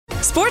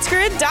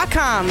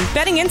SportsGrid.com.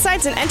 Betting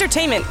insights and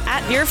entertainment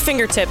at your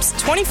fingertips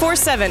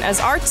 24/7 as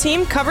our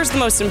team covers the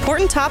most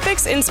important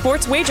topics in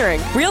sports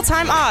wagering.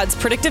 Real-time odds,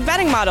 predictive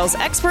betting models,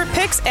 expert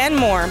picks, and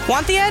more.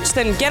 Want the edge?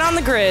 Then get on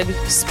the grid.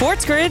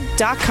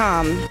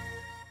 SportsGrid.com.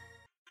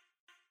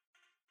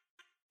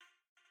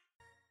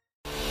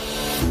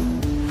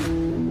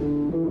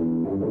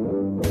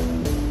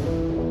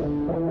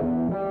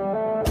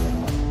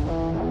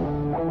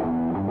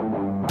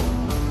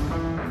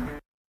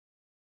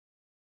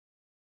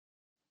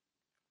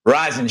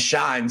 Rise and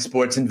shine,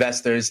 sports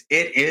investors.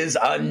 It is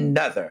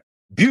another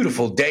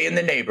beautiful day in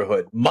the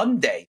neighborhood.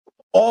 Monday,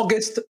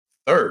 August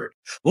 3rd.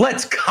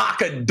 Let's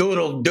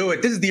cock-a-doodle-do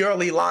it. This is the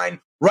early line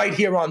right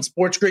here on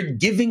Sports Grid,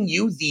 giving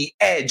you the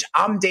edge.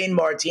 I'm Dane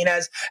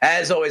Martinez.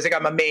 As always, I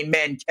got my main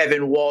man,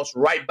 Kevin Walsh,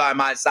 right by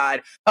my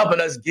side, helping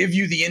us give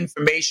you the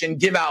information,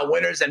 give out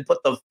winners, and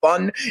put the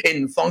fun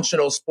in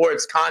functional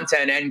sports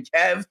content. And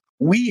Kev,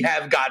 we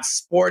have got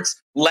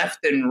sports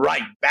left and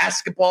right.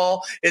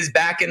 Basketball is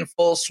back in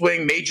full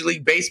swing. Major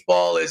League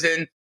Baseball is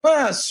in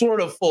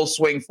sort of full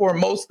swing for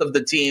most of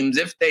the teams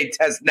if they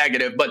test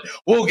negative, but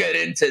we'll get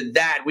into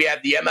that. We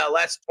have the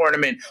MLS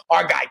tournament.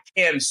 Our guy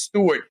Cam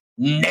Stewart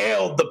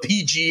nailed the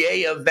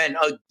PGA event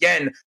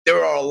again.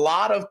 There are a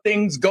lot of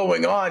things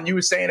going on. You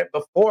were saying it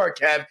before,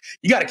 Kev.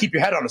 You got to keep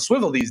your head on a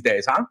swivel these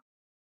days, huh?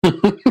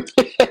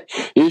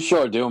 You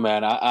sure do,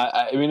 man.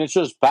 I mean, it's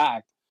just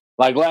fact.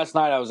 Like last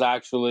night, I was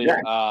actually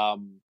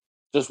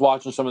just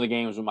watching some of the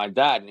games with my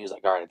dad, and he's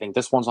like, all right, I think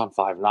this one's on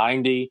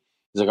 590.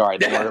 He's like, all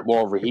right, we're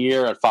over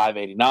here at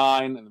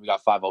 589, and we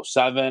got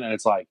 507. And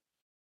it's like,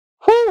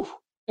 whew,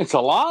 it's a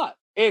lot.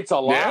 It's a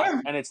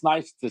lot. And it's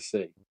nice to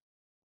see.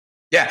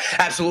 Yeah,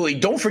 absolutely.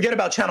 Don't forget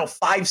about channel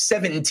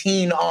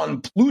 517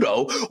 on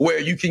Pluto, where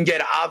you can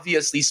get,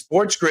 obviously,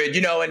 Sports Grid,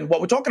 and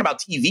what we're talking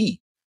about TV.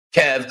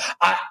 Kev,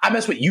 I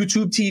mess with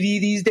YouTube TV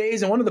these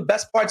days, and one of the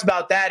best parts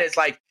about that is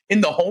like in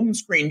the home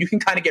screen, you can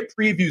kind of get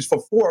previews for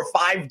 4 or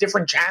 5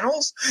 different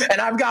channels, and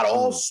I've got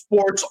all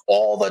sports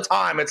all the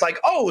time. It's like,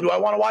 oh, do I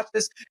want to watch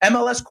this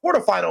MLS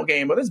quarterfinal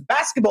game or this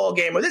basketball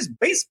game or this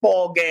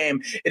baseball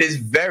game? It is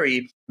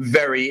very,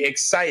 very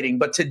exciting.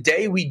 But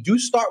today we do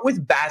start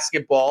with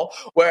basketball,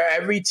 where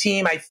every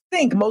team, I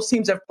think most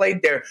teams have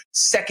played their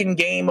second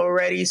game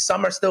already.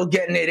 Some are still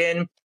getting it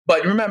in.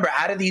 But remember,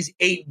 out of these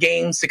 8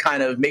 games, to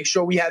kind of make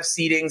sure we have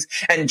seedings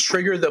and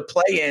trigger the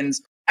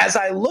play-ins, as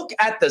I look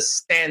at the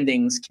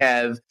standings,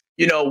 Kev,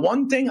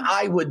 one thing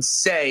I would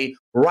say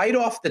right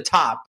off the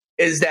top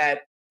is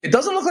that it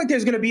doesn't look like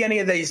there's going to be any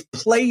of these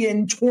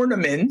play-in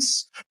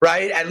tournaments,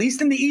 right? At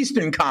least in the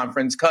Eastern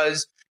Conference,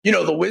 because,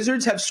 the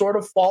Wizards have sort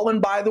of fallen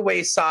by the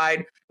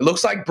wayside. It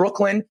looks like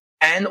Brooklyn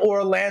and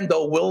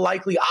Orlando will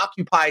likely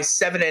occupy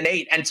 7 and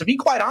 8. And to be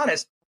quite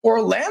honest,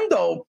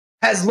 Orlando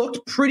has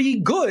looked pretty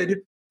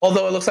good,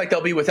 although it looks like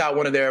they'll be without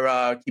one of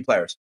their key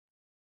players.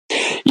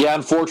 Yeah,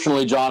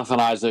 unfortunately, Jonathan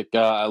Isaac,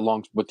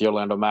 along with the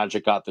Orlando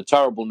Magic, got the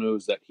terrible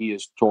news that he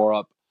has tore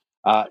up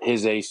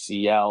his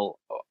ACL.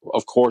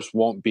 Of course,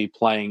 won't be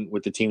playing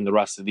with the team the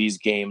rest of these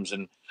games,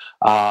 and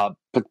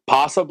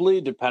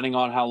possibly, depending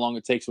on how long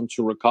it takes him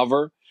to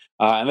recover.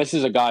 And this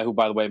is a guy who,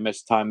 by the way,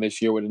 missed time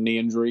this year with a knee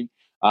injury.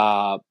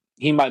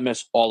 He might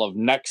miss all of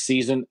next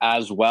season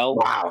as well.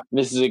 Wow.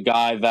 This is a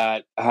guy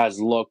that has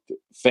looked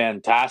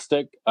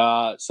fantastic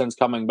since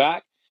coming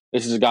back.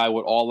 This is a guy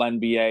with all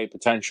NBA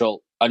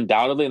potential,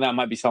 undoubtedly, and that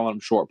might be selling him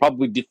short.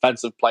 Probably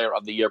defensive player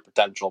of the year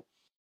potential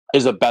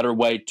is a better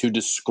way to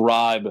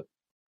describe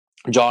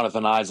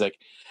Jonathan Isaac.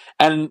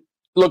 And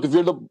look, if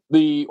you're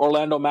the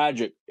Orlando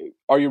Magic,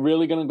 are you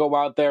really going to go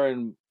out there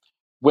and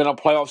win a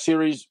playoff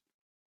series?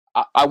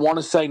 I want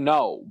to say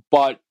no,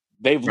 but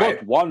they've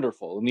looked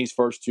wonderful in these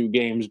first 2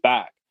 games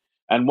back.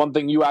 And one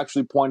thing you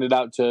actually pointed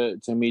out to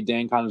me,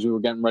 Dan, kind of as we were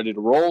getting ready to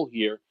roll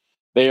here,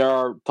 they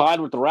are tied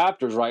with the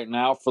Raptors right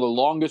now for the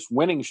longest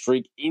winning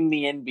streak in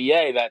the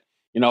NBA that,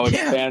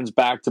 expands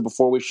back to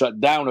before we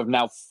shut down of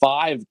now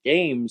 5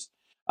 games.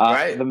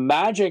 The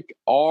Magic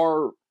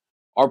are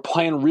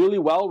playing really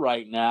well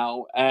right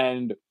now.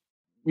 And,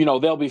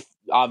 they'll be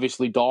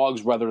obviously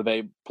dogs whether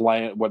they're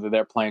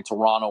playing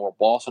Toronto or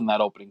Boston in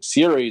that opening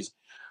series.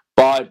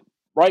 But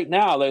right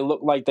now, they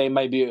look like they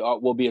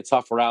will be a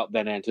tougher out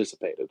than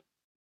anticipated.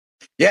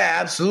 Yeah,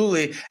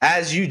 absolutely.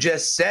 As you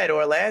just said,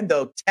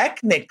 Orlando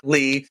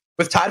technically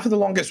was tied for the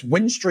longest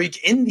win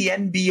streak in the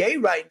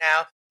NBA right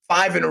now,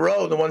 5 in a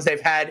row, the ones they've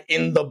had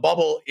in the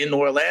bubble in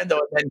Orlando.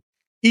 And then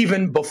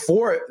even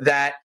before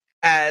that,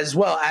 as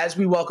well, as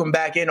we welcome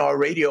back in our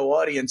radio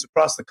audience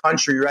across the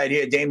country right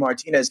here, Dane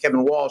Martinez,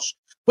 Kevin Walsh,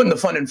 putting the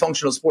fun and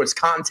functional sports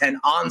content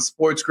on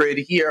Sports Grid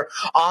here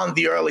on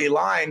the early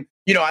line.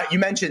 You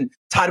mentioned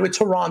tied with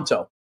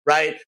Toronto,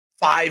 right?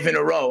 5 in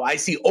a row. I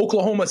see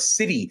Oklahoma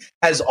City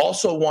has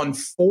also won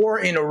 4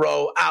 in a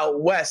row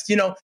out west.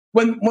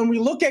 When we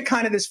look at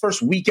kind of this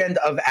first weekend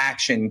of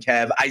action,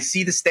 Kev, I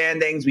see the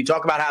standings. We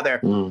talk about how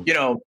they're,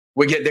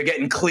 they're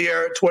getting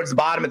clear towards the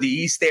bottom of the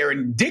East. They're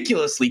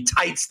ridiculously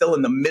tight still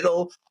in the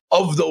middle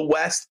of the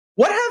West.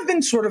 What have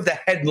been sort of the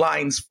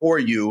headlines for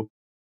you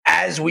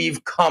as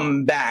we've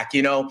come back?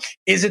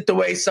 Is it the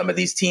way some of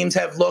these teams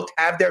have looked?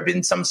 Have there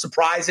been some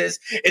surprises?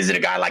 Is it a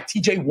guy like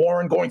TJ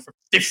Warren going for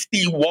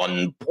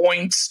 51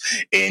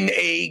 points in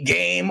a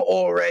game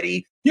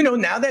already?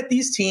 Now that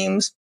these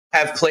teams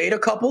have played a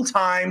couple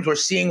times, we're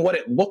seeing what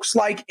it looks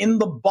like in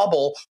the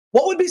bubble.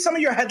 What would be some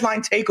of your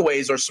headline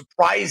takeaways or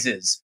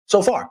surprises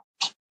so far?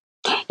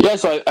 Yeah,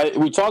 so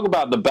we talk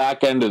about the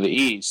back end of the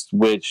East,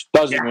 which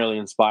doesn't really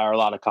inspire a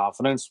lot of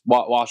confidence.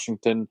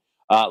 Washington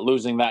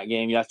losing that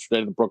game yesterday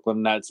to the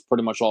Brooklyn Nets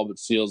pretty much all but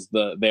seals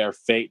their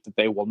fate, that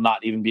they will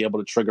not even be able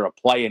to trigger a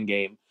play-in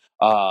game.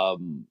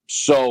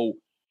 So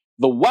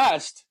the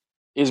West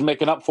is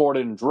making up for it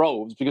in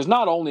droves, because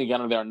not only,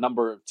 again, are there a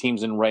number of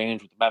teams in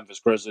range with the Memphis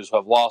Grizzlies who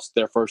have lost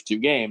their first two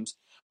games,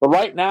 but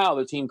right now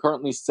the team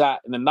currently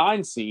sat in the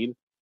 9 seed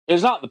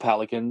is not the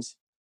Pelicans,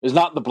 is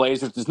not the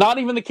Blazers, it's not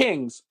even the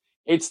Kings.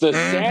 It's the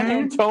San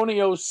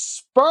Antonio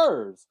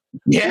Spurs.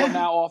 Who are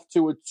now off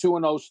to a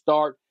 2-0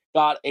 start.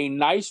 Got a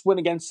nice win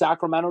against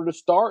Sacramento to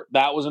start.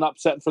 That was an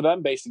upset for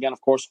them, based, again,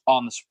 of course,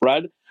 on the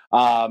spread.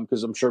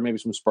 Because I'm sure maybe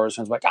some Spurs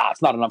fans are like,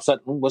 it's not an upset.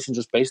 Listen,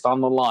 just based on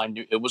the line,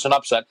 it was an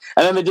upset.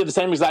 And then they did the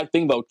same exact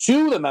thing, though,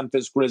 to the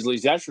Memphis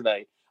Grizzlies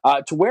yesterday,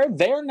 to where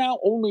they're now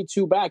only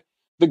 2 back.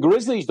 The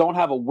Grizzlies don't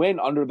have a win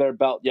under their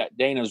belt yet,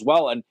 Dane, as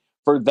well. And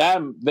for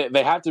them,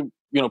 they have to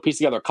piece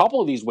together a couple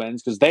of these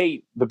wins, because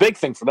the big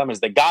thing for them is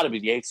they got to be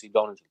the 8th seed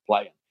going into the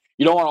play-in.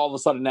 You don't want all of a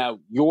sudden now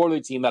you're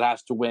the team that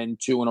has to win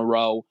 2 in a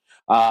row,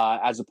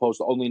 as opposed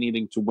to only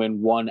needing to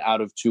win 1 out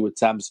of 2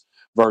 attempts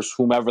versus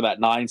whomever that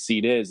 9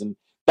 seed is. And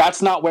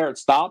that's not where it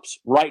stops.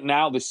 Right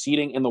now, the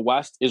seeding in the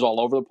West is all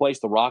over the place.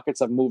 The Rockets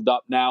have moved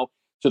up now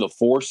to the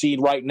 4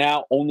 seed right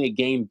now, only a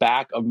game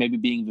back of maybe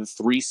being the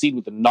 3 seed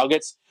with the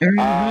Nuggets,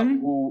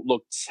 who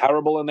looked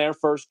terrible in their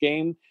first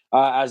game,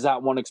 as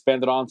that one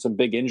expanded on some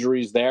big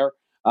injuries there,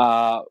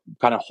 kind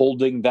of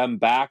holding them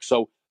back.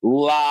 So a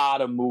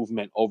lot of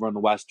movement over in the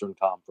Western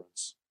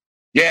Conference.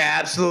 Yeah,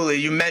 absolutely.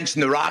 You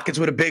mentioned the Rockets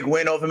with a big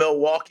win over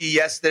Milwaukee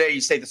yesterday.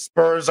 You say the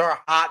Spurs are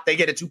hot. They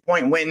get a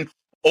 2-point win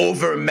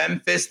over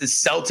Memphis. The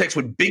Celtics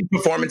with big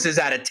performances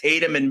out of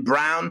Tatum and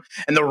Brown,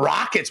 and the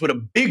Rockets with a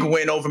big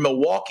win over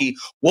Milwaukee.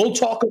 We'll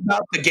talk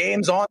about the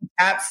games on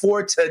tap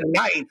for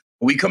tonight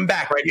when we come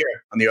back right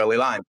here on the Early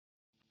Line.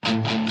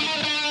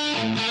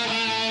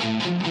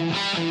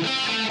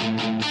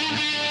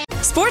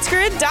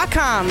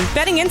 SportsGrid.com.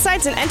 Betting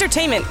insights and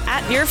entertainment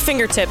at your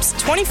fingertips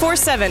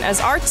 24/7 as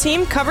our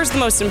team covers the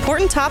most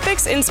important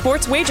topics in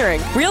sports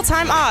wagering.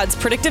 Real-time odds,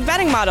 predictive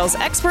betting models,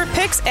 expert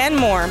picks, and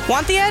more.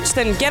 Want the edge?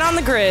 Then get on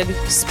the grid.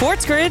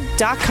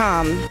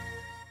 SportsGrid.com.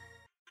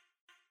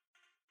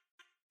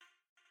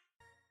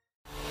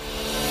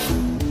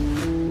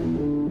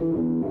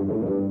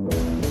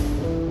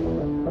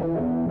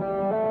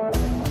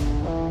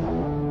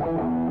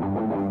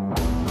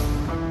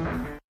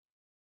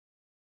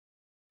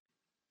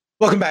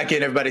 Welcome back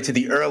in, everybody, to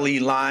the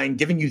Early Line,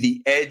 giving you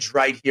the edge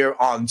right here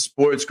on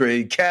Sports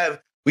Grid. Kev,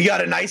 we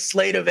got a nice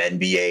slate of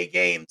NBA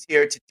games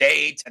here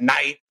today,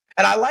 tonight.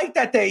 And I like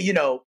that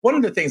one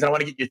of the things, and I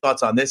want to get your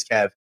thoughts on this,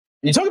 Kev,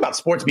 when you talk about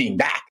sports being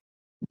back,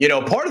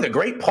 part of the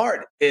great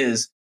part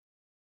is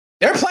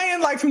they're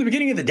playing like from the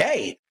beginning of the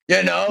day.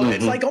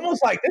 It's like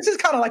almost like this is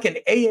kind of like an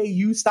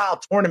AAU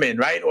style tournament,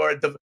 right? Or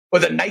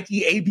the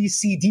Nike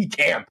ABCD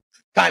camp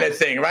kind of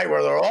thing, right?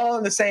 Where they're all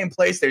in the same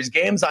place. There's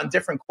games on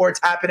different courts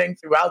happening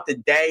throughout the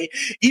day.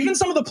 Even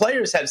some of the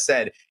players have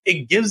said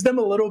it gives them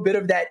a little bit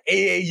of that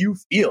AAU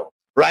feel,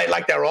 right?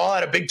 Like they're all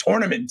at a big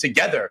tournament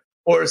together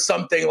or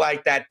something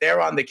like that.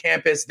 They're on the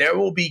campus. There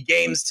will be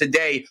games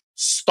today,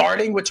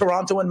 starting with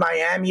Toronto and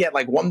Miami at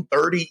like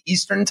 1:30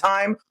 Eastern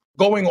time,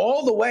 going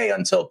all the way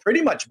until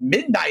pretty much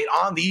midnight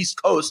on the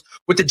East Coast,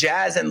 with the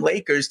Jazz and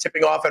Lakers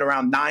tipping off at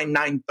around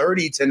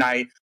 9:30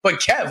 tonight. But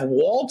Kev,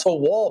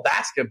 wall-to-wall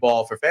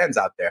basketball for fans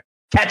out there.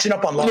 Catching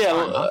up on lost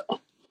time.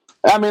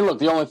 I mean, look,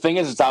 the only thing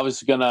is it's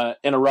obviously going to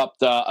interrupt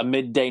a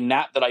midday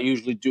nap that I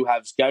usually do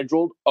have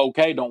scheduled.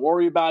 Okay, don't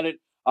worry about it.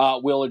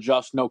 We'll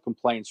adjust. No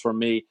complaints from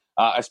me,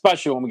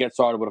 especially when we get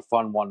started with a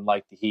fun one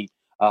like the Heat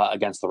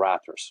against the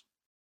Raptors.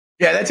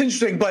 Yeah, that's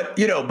interesting. But,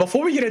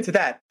 before we get into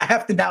that, I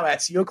have to now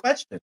ask you a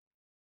question.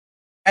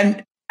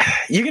 And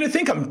you're going to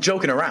think I'm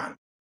joking around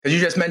because you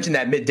just mentioned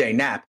that midday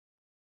nap.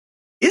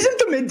 Isn't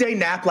the midday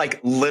nap like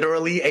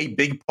literally a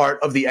big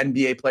part of the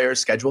NBA player's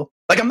schedule?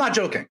 Like, I'm not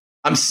joking.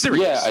 I'm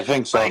serious. Yeah, I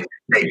think so. Like,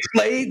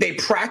 they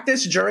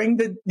practice during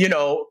the,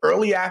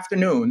 early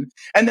afternoon.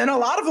 And then a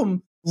lot of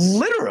them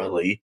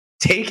literally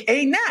take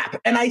a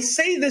nap. And I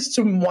say this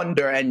to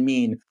wonder and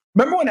mean,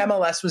 remember when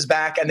MLS was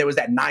back and there was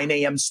that 9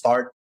 a.m.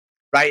 start?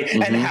 Right.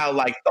 Mm-hmm. And how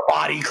like the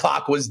body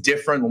clock was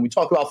different when we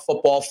talk about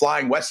football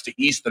flying west to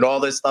east and all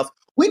this stuff.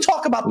 We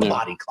talk about the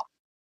body clock.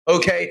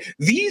 OK,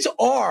 these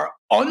are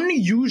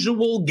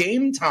unusual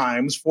game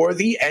times for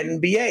the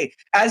NBA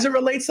as it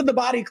relates to the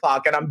body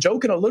clock. And I'm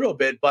joking a little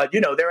bit, but,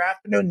 their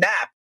afternoon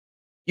nap.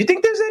 You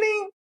think there's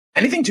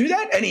anything to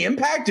that? Any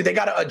impact? Do they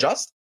got to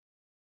adjust?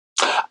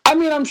 I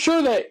mean, I'm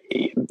sure that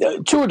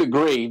to a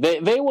degree,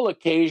 they will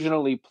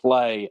occasionally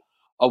play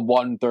a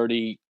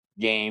 1:30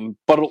 game,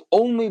 but it'll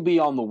only be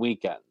on the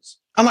weekends.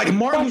 I'm like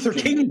Martin Luther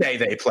King Day,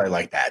 they play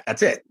like that.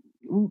 That's it.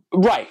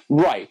 Right.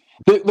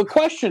 The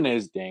question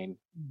is, Dane,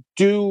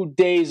 do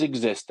days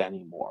exist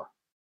anymore?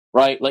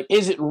 Right? Like,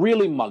 is it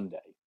really Monday?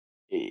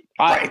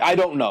 I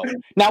don't know.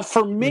 Now,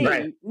 for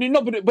me,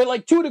 but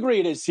like to a degree,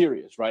 it is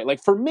serious, right?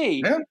 Like for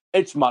me,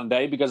 it's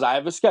Monday because I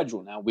have a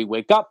schedule now. We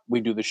wake up, we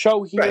do the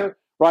show here,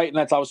 right? And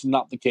that's obviously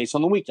not the case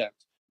on the weekends.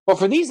 But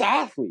for these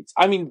athletes,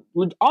 I mean,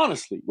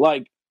 honestly,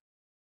 like,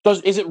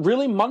 is it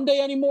really Monday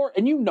anymore?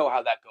 And you know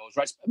how that goes,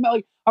 right?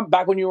 Like, I'm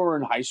back when you were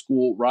in high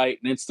school, right?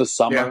 And it's the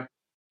summer. Yeah.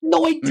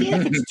 No idea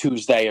if it's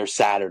Tuesday or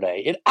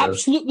Saturday. It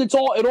absolutely,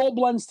 it all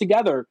blends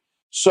together.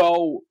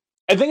 So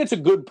I think it's a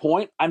good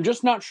point. I'm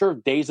just not sure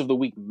if days of the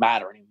week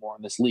matter anymore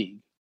in this league.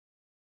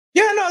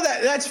 Yeah, no,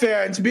 that's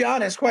fair. And to be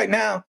honest, right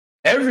now,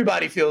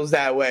 everybody feels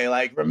that way.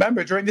 Like,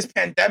 remember, during this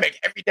pandemic,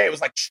 every day it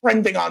was like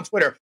trending on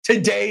Twitter.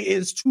 Today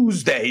is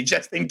Tuesday,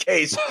 just in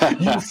case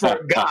you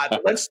forgot.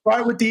 But let's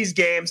start with these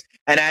games.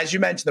 And as you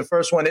mentioned, the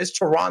first one is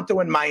Toronto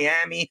and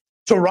Miami.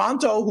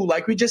 Toronto, who,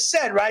 like we just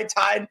said, right,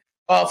 tied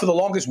for the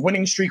longest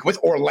winning streak with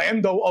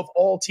Orlando of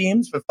all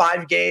teams for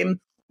 5-game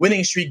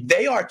winning streak.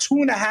 They are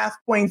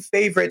 2.5-point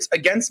favorites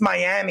against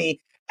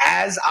Miami.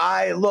 As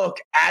I look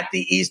at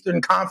the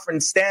Eastern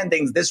Conference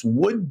standings, this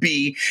would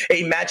be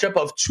a matchup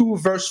of 2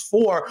 versus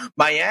 4.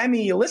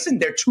 Miami, listen,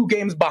 they're 2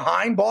 games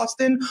behind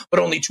Boston, but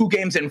only 2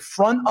 games in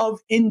front of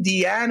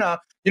Indiana.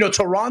 You know,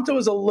 Toronto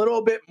is a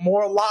little bit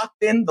more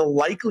locked in, the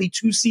likely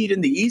 2 seed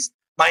in the East.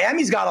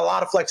 Miami's got a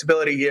lot of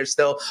flexibility here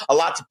still, a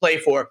lot to play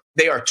for.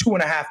 They are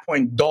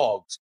 2.5-point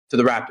dogs to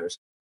the Raptors.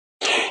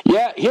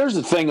 Yeah, here's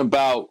the thing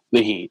about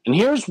the Heat, and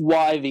here's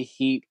why the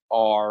Heat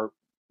are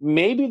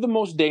maybe the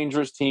most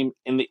dangerous team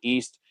in the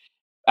East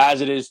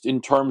as it is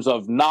in terms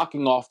of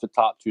knocking off the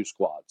top 2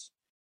 squads.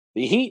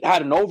 The Heat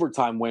had an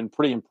overtime win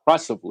pretty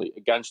impressively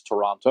against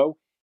Toronto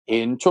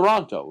in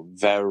Toronto.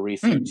 Very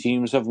few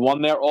teams have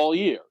won there all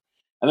year.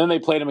 And then they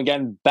played them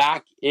again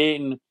back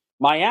in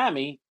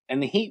Miami,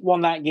 and the Heat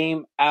won that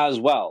game as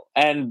well.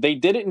 And they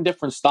did it in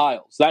different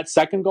styles. That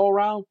second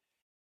go-around,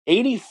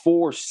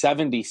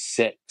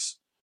 84-76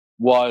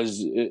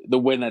 was the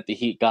win that the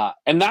Heat got.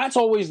 And that's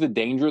always the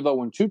danger, though,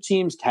 when 2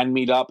 teams can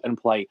meet up and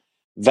play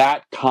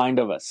that kind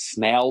of a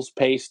snail's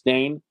pace,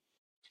 Dane.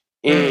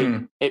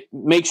 It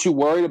makes you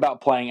worried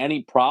about playing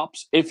any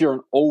props if you're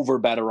an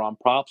over-better on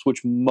props,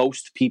 which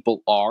most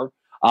people are.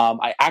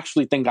 I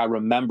actually think I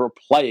remember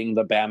playing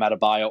the Bam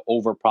Adebayo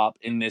over prop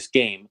in this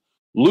game,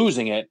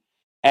 losing it.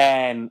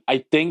 And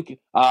I think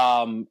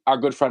our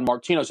good friend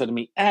Martino said to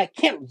me, I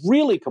can't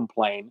really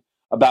complain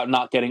about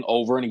not getting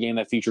over in a game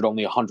that featured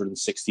only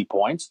 160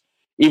 points,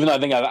 even though I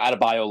think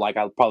Adebayo, like,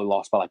 I probably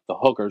lost by like the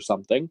hook or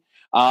something.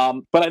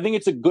 But I think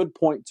it's a good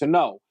point to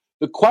know.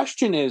 The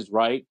question is,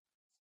 right,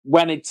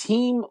 when a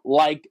team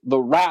like the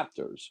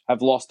Raptors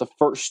have lost the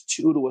first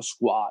 2 to a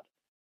squad,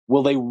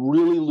 will they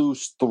really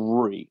lose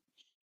 3?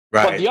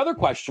 Right. But the other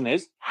question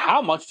is,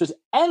 how much does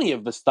any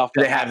of the stuff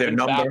that happened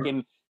back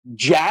in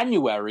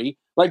January,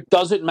 like,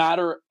 does it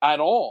matter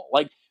at all?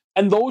 Like,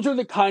 and those are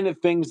the kind of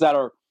things that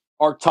are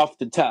tough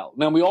to tell.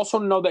 Now, we also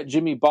know that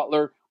Jimmy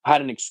Butler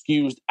had an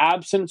excused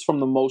absence from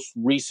the most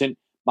recent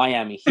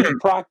Miami Heat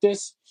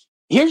practice.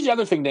 Here's the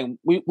other thing, Dan.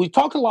 We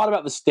talked a lot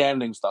about the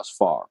standings thus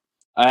far.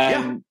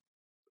 And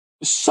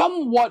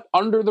somewhat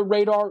under the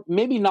radar,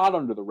 maybe not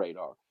under the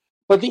radar.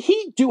 But the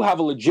Heat do have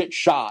a legit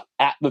shot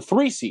at the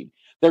 3 seed.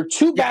 They're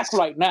 2 back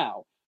right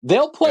now.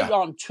 They'll play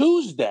on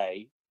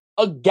Tuesday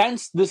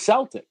against the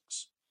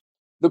Celtics.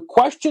 The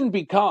question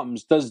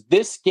becomes, does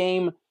this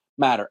game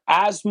matter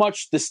as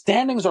much? The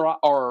standings are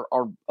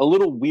a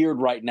little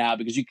weird right now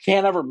because you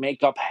can't ever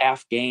make up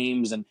half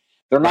games, and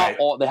they're not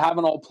they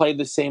haven't all played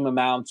the same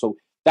amount. So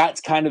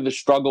that's kind of the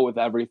struggle with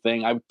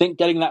everything. I think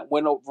getting that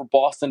win over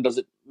Boston, does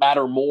it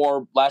matter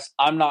more, less?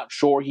 I'm not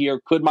sure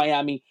here. Could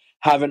Miami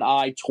have an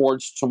eye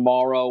towards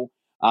tomorrow?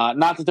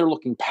 Not that they're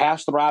looking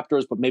past the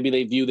Raptors, but maybe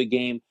they view the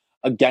game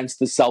against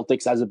the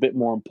Celtics as a bit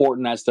more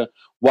important as to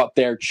what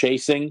they're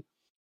chasing.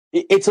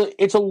 It's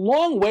a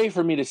long way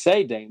for me to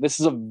say, Dane. This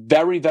is a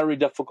very, very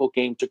difficult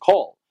game to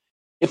call.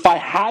 If I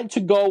had to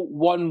go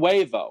one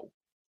way, though,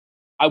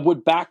 I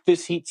would back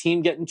this Heat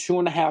team getting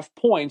 2.5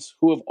 points,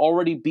 who have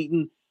already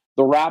beaten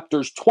the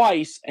Raptors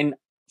twice. And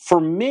for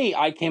me,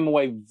 I came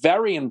away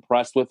very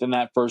impressed with in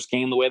that first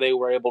game, the way they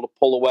were able to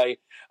pull away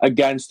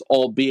against,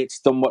 albeit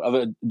somewhat of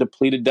a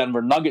depleted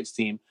Denver Nuggets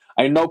team.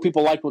 I know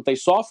people liked what they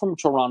saw from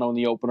Toronto in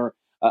the opener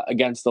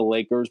against the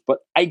Lakers, but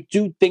I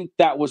do think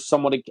that was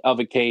somewhat of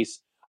a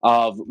case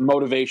of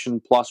motivation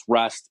plus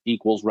rest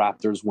equals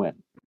Raptors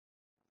win.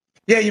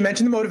 Yeah, you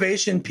mentioned the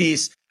motivation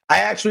piece. I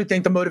actually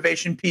think the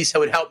motivation piece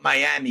would help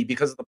Miami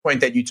because of the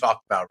point that you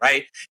talked about,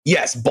 right?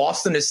 Yes,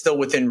 Boston is still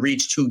within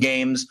reach 2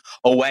 games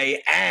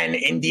away, and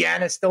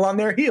Indiana is still on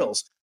their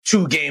heels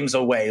 2 games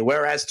away.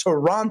 Whereas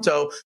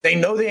Toronto, they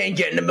know they ain't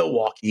getting to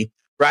Milwaukee,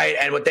 right?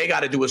 And what they got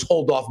to do is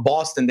hold off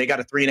Boston. They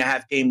got a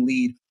 3.5-game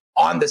lead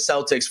on the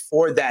Celtics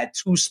for that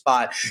 2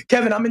 spot.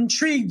 Kevin, I'm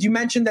intrigued. You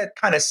mentioned that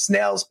kind of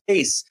snail's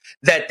pace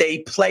that they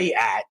play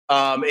at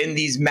in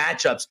these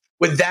matchups.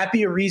 Would that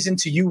be a reason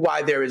to you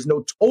why there is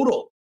no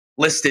total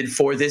listed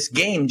for this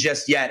game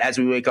just yet as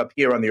we wake up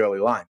here on the early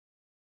line?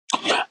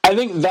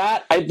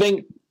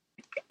 And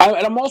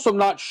I'm also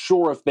not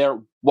sure if they're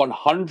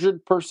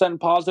 100%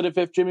 positive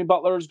if Jimmy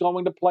Butler is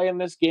going to play in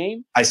this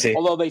game. I see.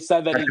 Although they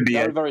said that he's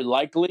very, very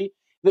likely.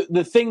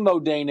 The thing, though,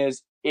 Dane,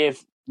 is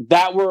if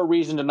that were a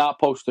reason to not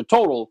post the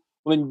total,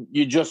 then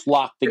you just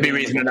lock the game. It'd be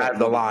reason to not have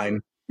the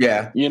line.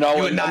 Yeah. You know,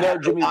 you would not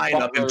have the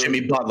line up of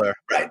Jimmy Butler.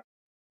 Right.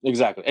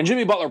 Exactly. And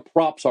Jimmy Butler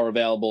props are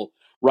available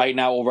right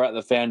now over at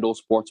the FanDuel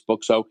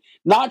Sportsbook. So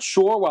not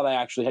sure why they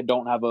actually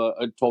don't have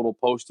a total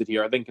posted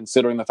here. I think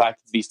considering the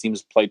fact that these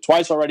teams played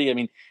twice already, I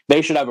mean,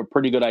 they should have a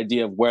pretty good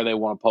idea of where they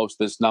want to post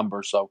this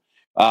number. So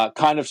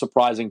kind of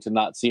surprising to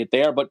not see it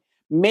there. But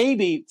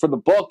maybe for the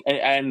book,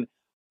 and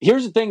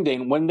here's the thing,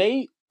 Dane, when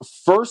they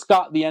first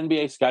got the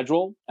NBA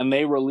schedule and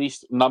they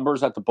released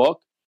numbers at the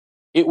book,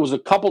 it was a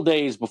couple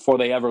days before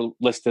they ever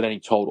listed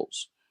any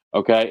totals.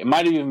 Okay? It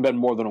might have even been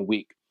more than a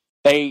week.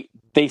 They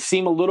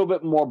seem a little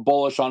bit more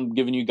bullish on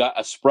giving you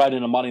a spread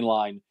and a money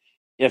line,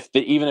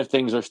 even if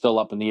things are still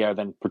up in the air,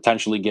 than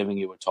potentially giving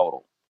you a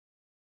total.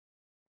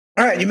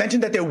 All right, you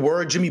mentioned that there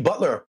were Jimmy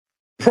Butler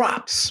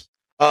props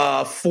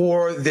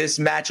for this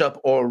matchup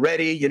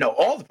already. You know,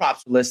 all the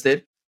props were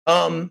listed.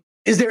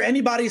 Is there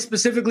anybody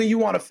specifically you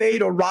want to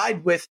fade or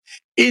ride with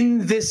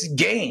in this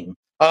game?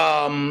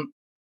 You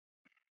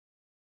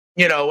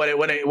know,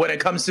 when it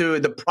comes to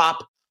the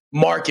prop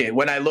market,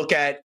 when I look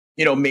at,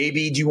 you know,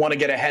 maybe do you want to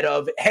get ahead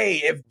of, hey,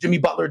 if Jimmy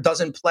Butler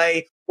doesn't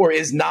play or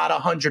is not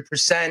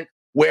 100%,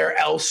 where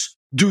else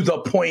do the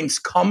points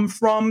come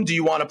from? Do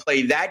you want to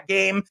play that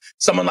game?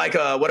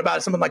 What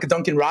about someone like a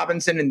Duncan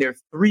Robinson and their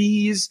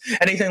threes?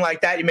 Anything like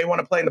that you may want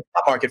to play in the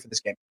prop market for this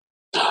game?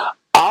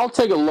 I'll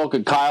take a look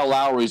at Kyle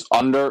Lowry's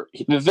under.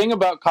 The thing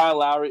about Kyle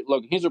Lowry,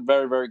 look, he's a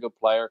very, very good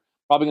player.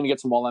 Probably going to get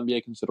some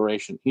All-NBA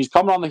consideration. He's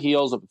coming on the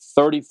heels of a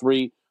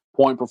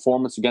 33-point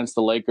performance against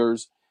the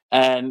Lakers.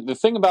 And the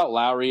thing about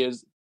Lowry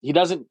is he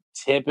doesn't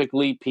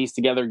typically piece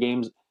together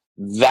games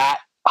that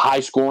high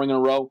scoring in a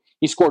row.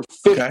 He scored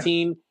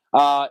 15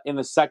 in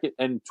the second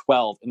and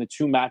 12 in the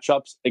two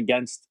matchups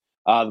against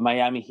the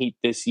Miami Heat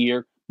this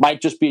year. Might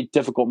just be a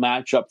difficult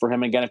matchup for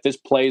him. Again, if this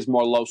plays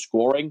more low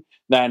scoring,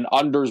 then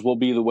unders will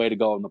be the way to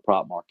go in the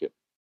prop market.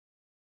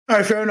 All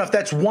right, fair enough.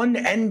 That's one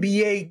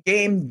NBA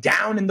game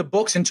down in the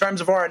books in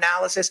terms of our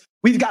analysis.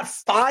 We've got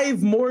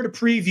 5 more to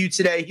preview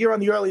today here on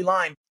the early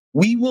line.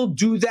 We will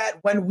do that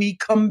when we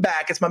come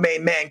back. It's my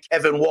main man,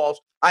 Kevin Walsh.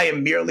 I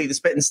am merely the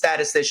spitting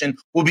statistician.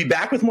 We'll be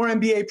back with more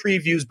NBA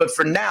previews, but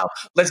for now,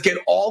 let's get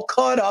all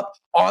caught up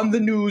on the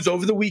news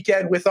over the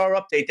weekend with our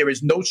update. There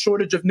is no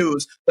shortage of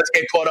news. Let's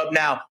get caught up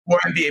now. More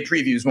NBA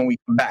previews when we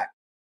come back.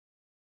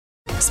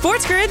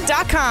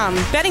 SportsGrid.com.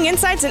 Betting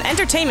insights and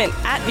entertainment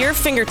at your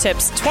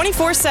fingertips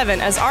 24/7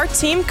 as our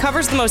team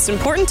covers the most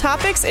important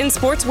topics in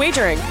sports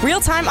wagering.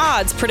 Real-time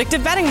odds,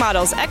 predictive betting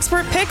models,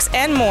 expert picks,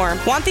 and more.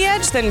 Want the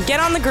edge? Then get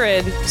on the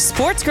grid.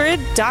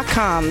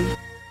 SportsGrid.com.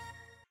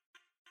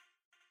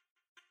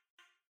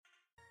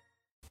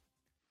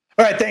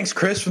 All right, thanks,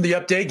 Chris, for the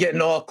update.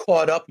 Getting all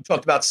caught up. We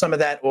talked about some of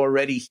that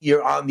already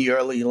here on the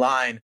early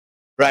line.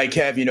 Right,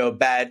 Kev, you know,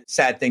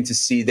 sad thing to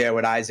see there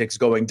with Isaacs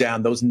going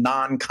down. Those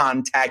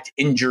non-contact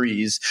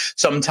injuries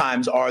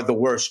sometimes are the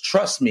worst.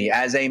 Trust me,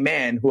 as a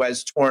man who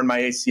has torn my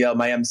ACL,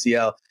 my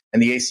MCL,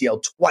 and the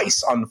ACL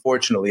twice,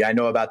 unfortunately, I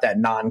know about that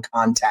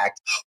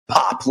non-contact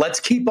pop. Let's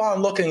keep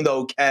on looking,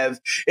 though, Kev,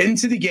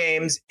 into the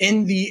games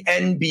in the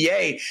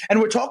NBA. And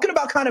we're talking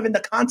about kind of in the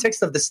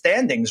context of the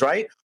standings,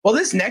 right? Well,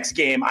 this next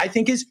game, I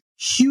think, is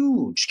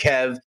huge,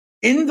 Kev,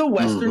 in the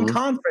Western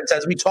Conference,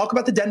 as we talk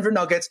about the Denver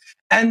Nuggets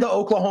and the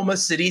Oklahoma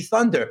City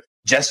Thunder.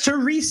 Just to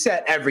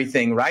reset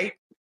everything, right?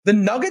 The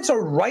Nuggets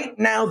are right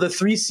now the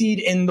 3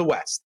 seed in the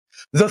West.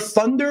 The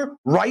Thunder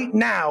right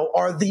now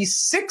are the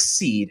 6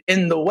 seed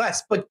in the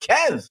West. But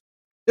Kev,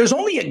 there's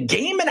only a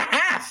game and a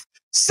half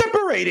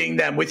separating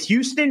them, with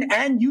Houston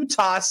and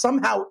Utah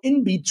somehow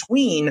in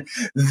between.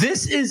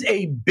 This is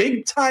a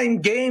big-time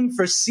game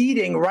for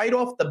seeding right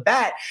off the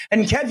bat.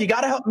 And Kev, you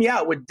got to help me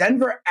out. With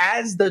Denver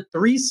as the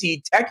 3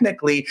 seed,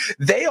 technically,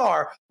 they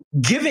are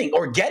giving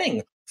or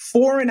getting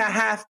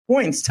 4.5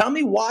 points. Tell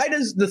me, why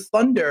does the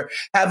Thunder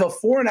have a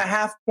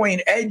 4.5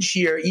 point edge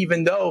here,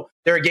 even though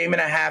they're a game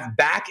and a half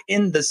back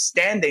in the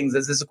standings?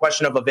 Is this a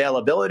question of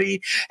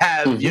availability?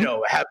 Have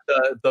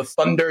the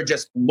Thunder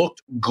just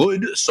looked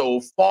good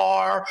so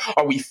far?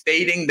 Are we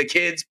fading the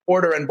kids,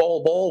 Porter and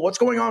Bol? What's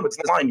going on with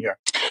the line here?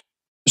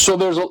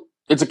 So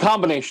it's a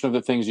combination of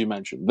the things you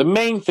mentioned. The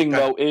main thing,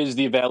 though, is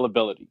the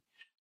availability.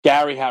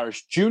 Gary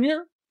Harris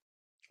Jr.,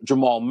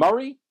 Jamal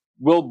Murray,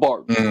 Will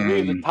Barton,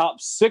 3 of the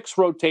top 6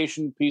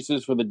 rotation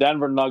pieces for the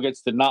Denver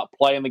Nuggets, did not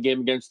play in the game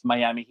against the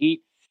Miami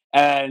Heat.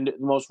 And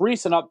the most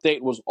recent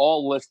update was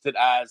all listed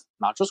as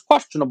not just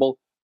questionable,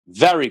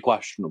 very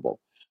questionable.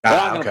 They're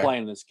not going to play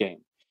in this game.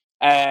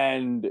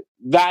 And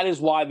that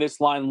is why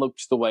this line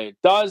looks the way it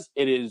does.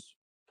 It is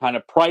kind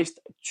of priced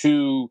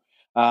to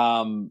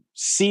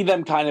see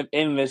them kind of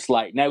in this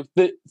light. Now,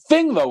 the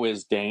thing, though,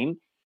 is, Dane,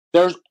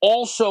 There's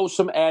also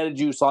some added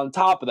juice on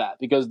top of that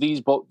because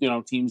these both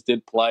teams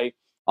did play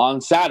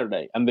on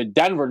Saturday, and the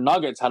Denver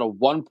Nuggets had a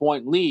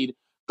 1-point lead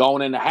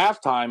going into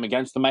halftime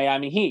against the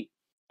Miami Heat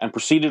and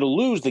proceeded to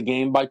lose the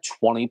game by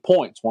 20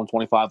 points,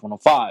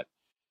 125-105.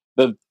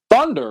 The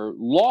Thunder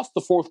lost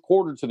the fourth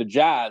quarter to the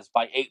Jazz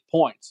by 8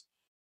 points,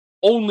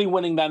 only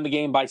winning them the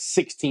game by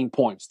 16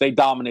 points. They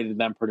dominated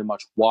them pretty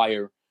much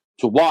wire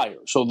to wire.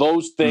 So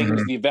those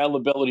things, the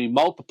availability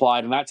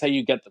multiplied, and that's how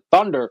you get the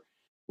Thunder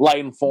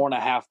laying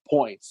 4.5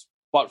 points.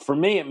 But for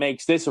me, it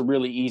makes this a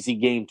really easy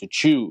game to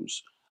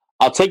choose.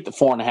 I'll take the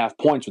 4.5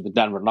 points with the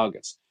Denver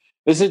Nuggets.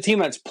 This is a team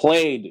that's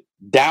played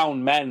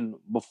down men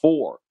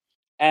before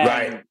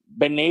and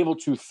been able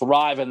to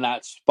thrive in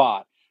that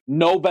spot.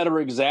 No better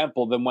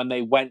example than when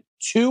they went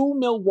to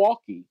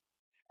Milwaukee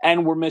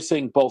and were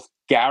missing both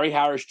Gary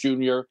Harris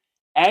Jr.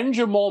 and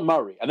Jamal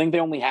Murray. I think they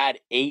only had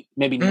 8,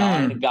 maybe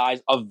 9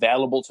 guys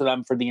available to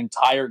them for the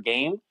entire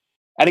game.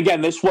 And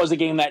again, this was a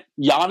game that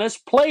Giannis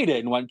played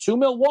in, went to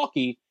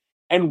Milwaukee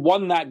and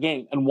won that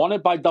game and won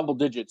it by double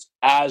digits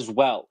as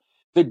well.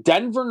 The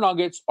Denver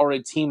Nuggets are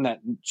a team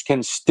that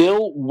can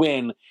still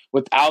win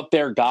without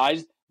their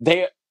guys.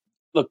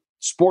 Look,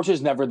 sports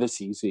is never this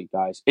easy,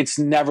 guys. It's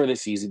never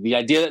this easy. The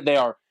idea that they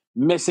are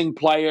missing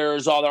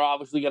players, they're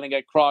obviously going to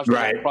get crushed.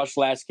 They got crushed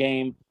last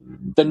game.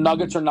 The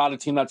Nuggets are not a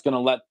team that's going to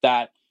let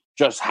that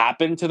just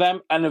happen to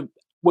them. And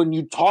when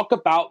you talk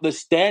about the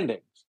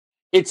standings,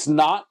 it's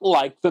not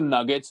like the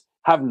Nuggets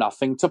have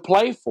nothing to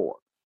play for.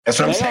 That's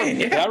what I'm saying.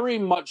 They are very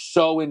much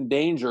so in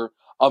danger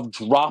of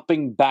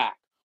dropping back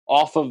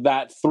off of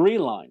that 3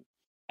 line.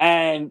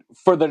 And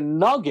for the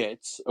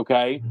Nuggets,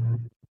 okay,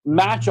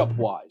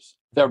 matchup-wise,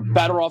 they're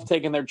better off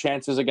taking their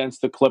chances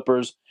against the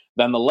Clippers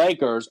than the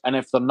Lakers. And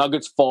if the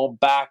Nuggets fall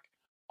back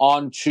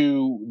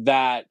onto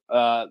that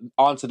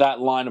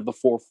line of the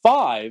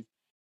 4-5,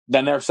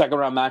 then their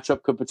second-round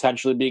matchup could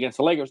potentially be against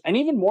the Lakers. And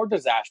even more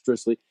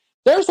disastrously,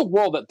 there's a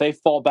world that they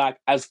fall back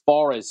as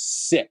far as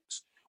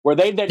 6, where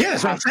they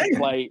didn't have to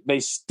play. They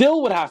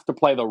still would have to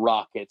play the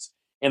Rockets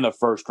in the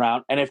first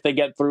round. And if they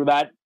get through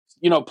that,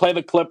 play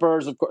the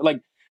Clippers, of course.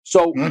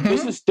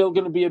 This is still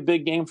going to be a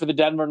big game for the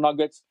Denver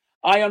Nuggets.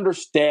 I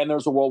understand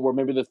there's a world where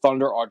maybe the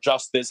Thunder are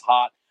just this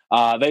hot.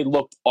 They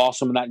looked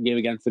awesome in that game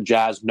against the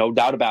Jazz, no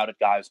doubt about it,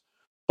 guys.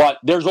 But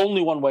there's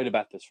only one way to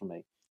bet this for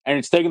me. And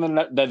it's taking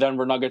the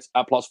Denver Nuggets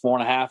at plus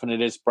 4.5, and it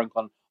is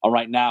sprinkling on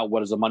right now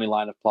what is a money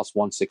line of plus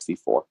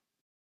 164.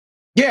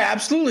 Yeah,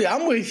 absolutely.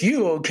 I'm with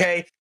you,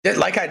 okay?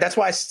 That's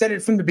why I said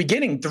it from the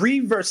beginning. 3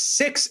 versus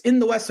 6 in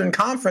the Western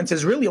Conference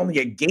is really only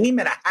a game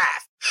and a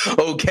half,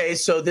 okay?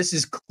 So this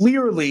is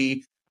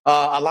clearly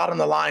a lot on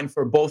the line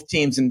for both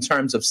teams in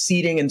terms of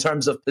seeding, in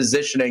terms of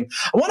positioning.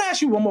 I want to ask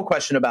you one more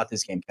question about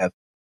this game, Kev.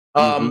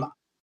 And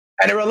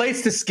it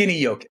relates to Skinny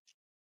Jokic.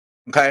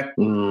 Okay.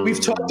 We've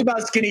talked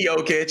about Skinny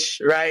Jokic,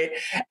 right?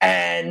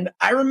 And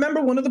I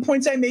remember one of the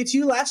points I made to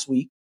you last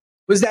week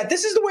was that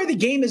this is the way the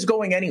game is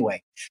going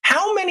anyway.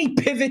 How many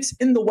pivots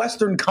in the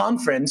Western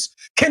Conference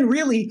can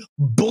really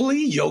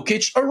bully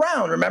Jokic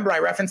around? Remember, I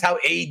referenced how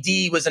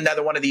AD was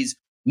another one of these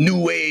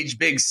new age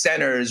big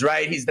centers,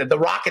 right? The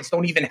Rockets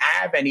don't even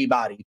have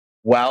anybody.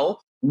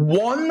 Well,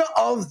 one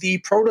of the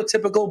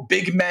prototypical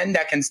big men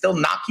that can still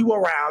knock you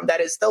around, that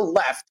is still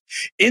left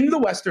in the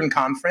Western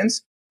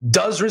Conference,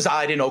 does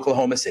reside in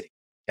Oklahoma City,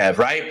 Kev,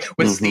 right?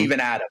 With Steven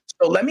Adams.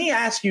 So let me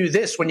ask you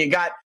this. When you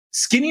got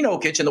Skinny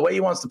Jokic and the way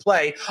he wants to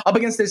play up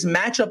against this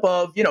matchup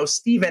of,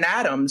 Steven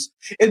Adams,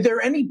 is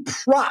there any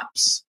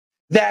props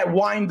that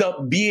wind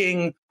up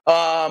being,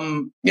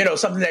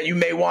 something that you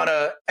may want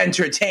to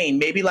entertain?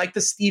 Maybe like the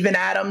Steven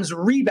Adams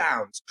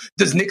rebounds.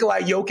 Does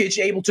Nikola Jokic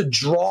able to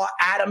draw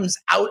Adams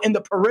out in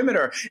the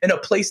perimeter in a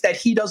place that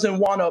he doesn't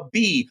want to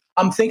be?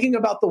 I'm thinking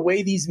about the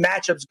way these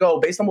matchups go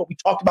based on what we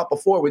talked about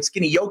before with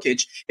Skinny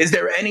Jokic. Is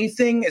there any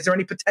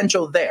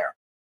potential there?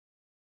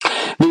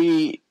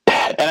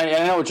 And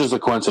I know it's just a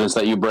coincidence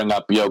that you bring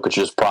up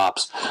Jokic's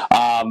props,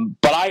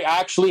 but I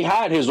actually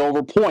had his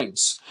over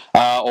points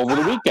over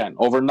the weekend,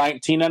 over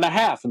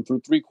 19.5, and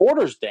through 3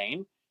 quarters,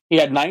 Dane, he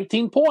had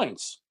 19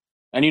 points.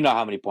 And you know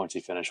how many points he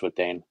finished with,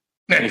 Dane.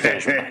 He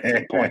finished with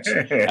 19 points.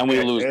 And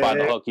we lose by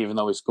the hook, even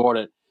though he scored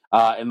it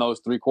in those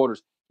 3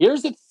 quarters.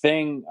 Here's the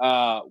thing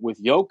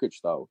with Jokic,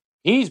 though.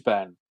 He's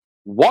been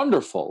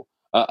wonderful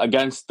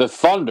against the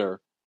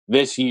Thunder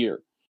this year.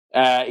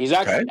 He's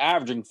actually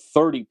averaging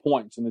 30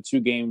 points in the 2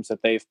 games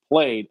that they've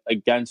played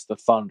against the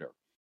Thunder.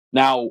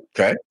 Now,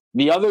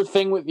 the other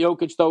thing with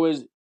Jokic, though,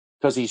 is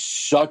because he's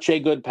such a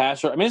good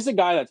passer. I mean, he's a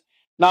guy that's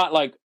not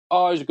like,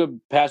 he's a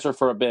good passer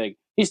for a big.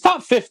 He's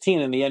top 15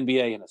 in the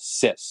NBA in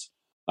assists,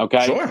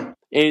 okay? Sure.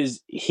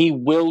 He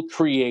will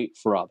create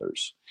for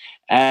others.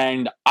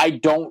 And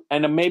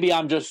maybe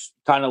I'm just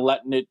kind of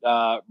letting it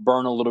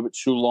burn a little bit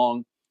too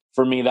long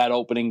for me, that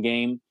opening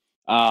game.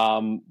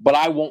 But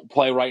I won't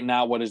play right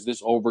now. What is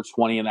this over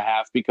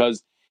 20.5?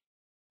 Because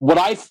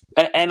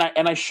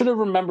I should have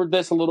remembered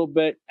this a little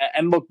bit.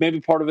 And look,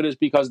 maybe part of it is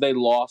because they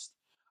lost.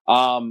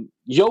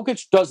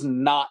 Jokic does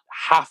not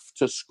have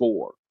to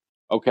score,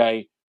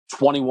 okay,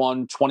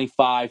 21,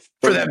 25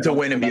 for them to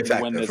win and be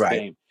effective, right?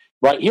 Game.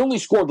 right? He only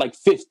scored like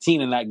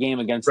 15 in that game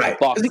against the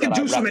Bucks. Because he can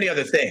do so many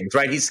other things,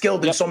 right? He's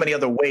skilled in so many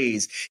other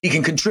ways. He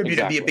can contribute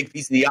and be a big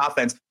piece of the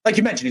offense. Like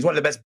you mentioned, he's one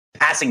of the best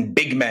passing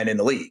big men in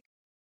the league.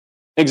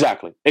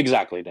 Exactly,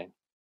 Dane.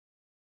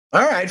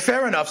 All right,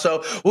 fair enough.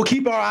 So we'll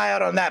keep our eye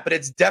out on that, but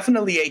it's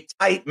definitely a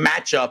tight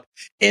matchup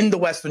in the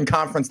Western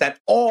Conference that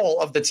all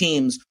of the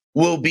teams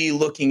will be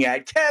looking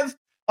at. Kev,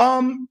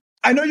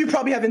 I know you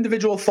probably have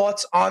individual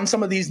thoughts on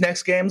some of these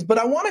next games, but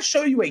I want to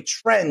show you a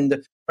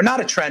trend, or not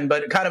a trend,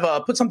 but kind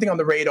of put something on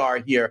the radar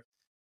here.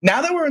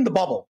 Now that we're in the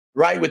bubble,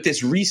 right, with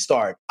this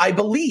restart, I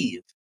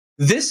believe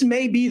this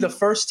may be the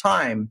first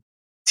time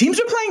teams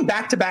are playing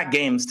back-to-back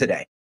games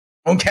today,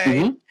 okay?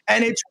 Mm-hmm.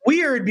 And it's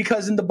weird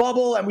because in the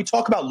bubble, and we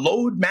talk about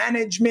load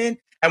management,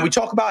 and we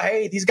talk about,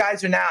 hey, these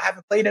guys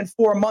haven't played in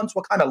 4 months.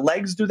 What kind of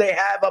legs do they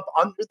have up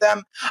under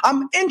them?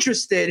 I'm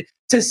interested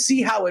to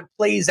see how it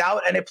plays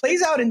out, and it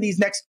plays out in these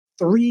next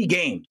 3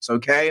 games,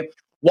 okay?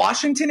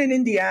 Washington and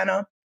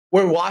Indiana,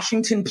 where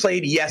Washington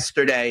played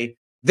yesterday,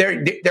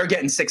 they're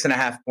getting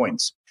 6.5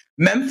 points.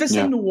 Memphis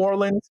and New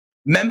Orleans,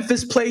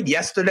 Memphis played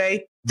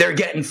yesterday, they're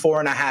getting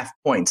 4.5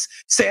 points.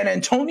 San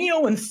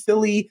Antonio and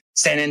Philly,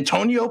 San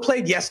Antonio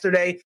played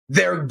yesterday,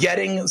 they're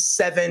getting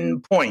 7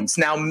 points.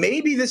 Now,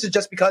 maybe this is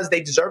just because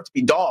they deserve to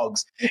be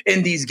dogs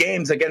in these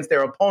games against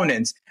their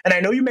opponents. And I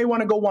know you may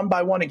want to go one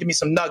by one and give me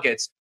some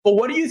nuggets, but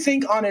what do you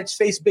think on its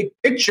face, big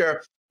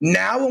picture,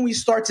 now when we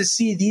start to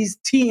see these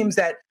teams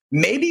that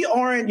maybe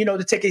aren't,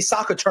 to take a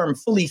soccer term,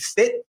 fully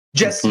fit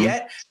just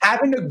yet,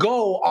 having to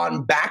go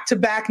on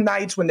back-to-back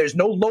nights when there's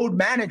no load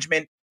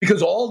management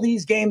because all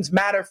these games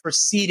matter for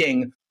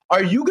seeding.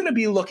 Are you going to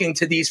be looking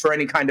to these for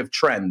any kind of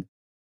trend?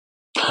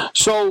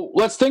 So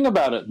let's think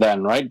about it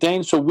then, right,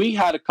 Dane? So we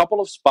had a couple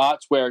of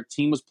spots where a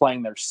team was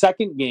playing their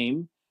second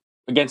game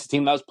against a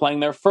team that was playing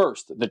their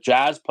first. The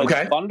Jazz played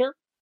the Thunder.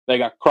 They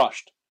got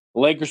crushed.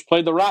 The Lakers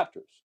played the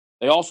Raptors.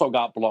 They also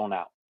got blown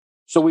out.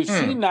 So we've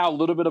seen now a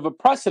little bit of a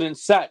precedent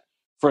set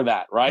for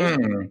that, right?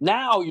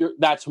 Now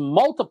that's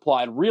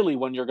multiplied really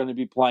when you're going to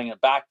be playing it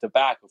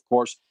back-to-back, of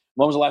course.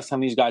 When was the last time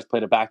these guys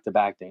played a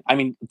back-to-back game? I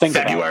mean, think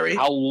February.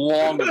 About how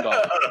long ago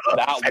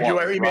that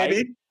February, was, right?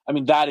 maybe? I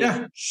mean, that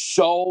is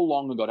so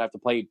long ago to have to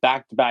play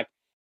back-to-back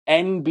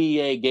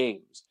NBA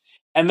games.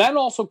 And then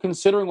also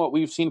considering what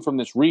we've seen from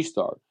this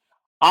restart,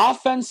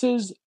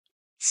 offenses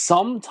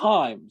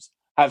sometimes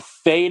have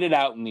faded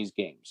out in these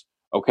games,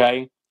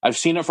 okay? I've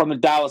seen it from the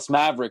Dallas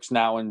Mavericks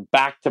now in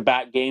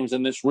back-to-back games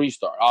in this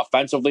restart.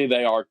 Offensively,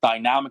 they are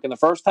dynamic in the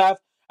first half,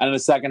 and in the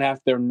second half,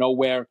 they're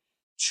nowhere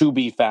to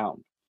be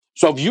found.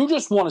 So if you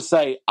just want to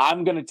say,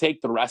 I'm going to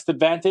take the rest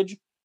advantage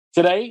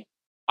today,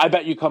 I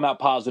bet you come out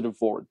positive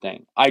forward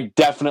thing. I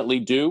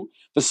definitely do.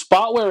 The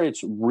spot where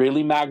it's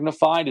really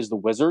magnified is the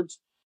Wizards.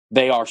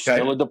 They are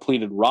still a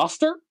depleted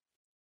roster,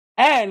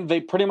 and they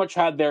pretty much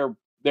had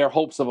their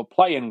hopes of a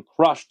play-in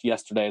crushed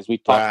yesterday, as we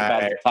talked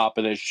about at the top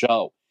of this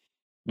show.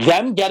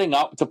 Them getting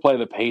up to play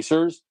the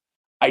Pacers,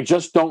 I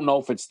just don't know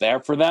if it's there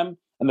for them.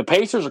 And the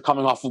Pacers are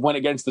coming off a win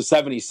against the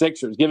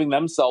 76ers, giving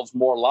themselves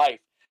more life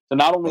to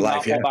not only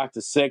not fall back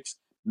to 6,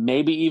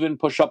 maybe even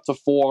push up to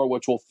 4,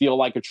 which will feel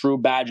like a true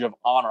badge of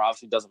honor.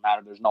 Obviously, it doesn't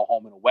matter. There's no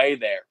home and away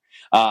there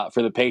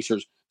for the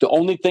Pacers. The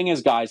only thing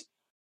is, guys,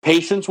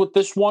 patience with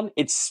this one.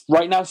 It's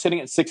right now sitting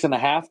at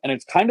 6.5, and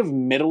it's kind of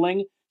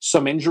middling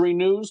some injury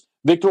news.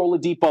 Victor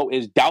Oladipo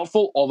is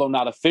doubtful, although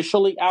not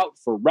officially out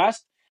for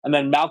rest. And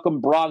then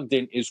Malcolm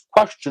Brogdon is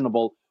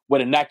questionable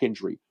with a neck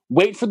injury.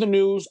 Wait for the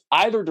news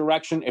either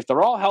direction. If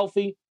they're all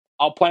healthy,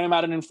 I'll play them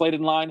at an inflated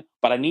line,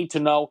 but I need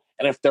to know.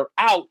 And if they're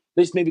out,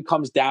 this maybe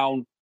comes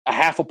down a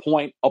half a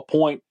point,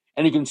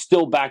 and you can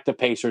still back the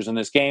Pacers in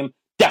this game.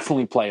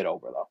 Definitely play it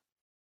over, though.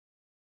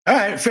 All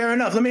right, fair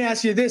enough. Let me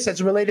ask you this.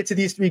 That's related to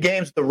these 3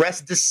 games, the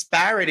rest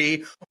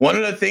disparity. One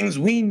of the things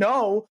we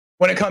know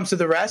when it comes to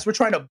the rest, we're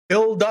trying to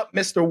build up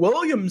Mr.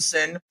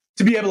 Williamson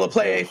to be able to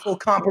play a full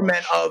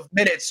complement of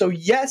minutes. So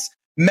yes,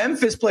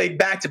 Memphis played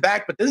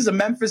back-to-back, but this is a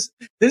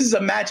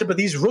matchup of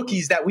these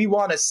rookies that we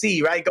want to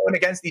see, right, going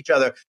against each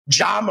other.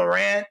 Ja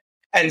Morant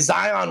and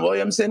Zion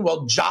Williamson.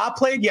 Well, Ja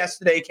played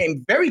yesterday,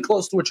 came very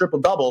close to a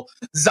triple-double.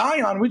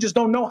 Zion, we just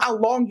don't know how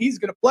long he's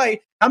going to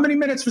play. How many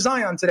minutes for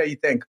Zion today, you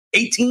think?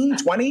 18,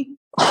 20?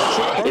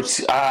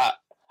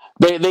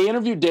 They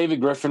interviewed David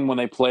Griffin when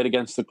they played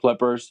against the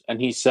Clippers, and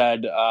he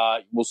said,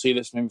 we'll see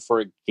this maybe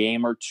for a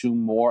game or 2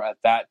 more at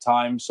that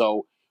time.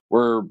 So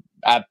we're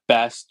at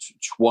best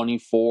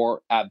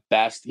 24 at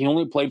best. He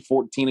only played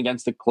 14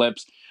 against the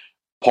Clips.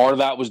 Part of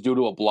that was due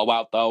to a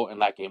blowout, though,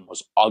 and that game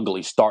was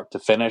ugly start to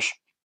finish.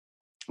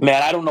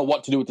 Man, I don't know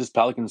what to do with this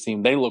Pelicans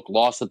team. They look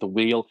lost at the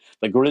wheel.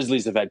 The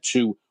Grizzlies have had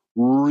 2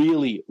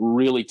 really,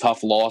 really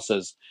tough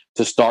losses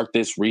to start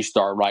this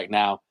restart right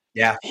now.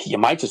 Yeah, you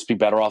might just be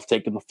better off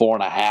taking the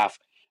 4.5.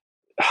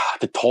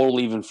 The total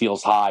even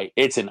feels high.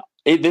 This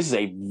is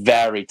a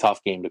very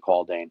tough game to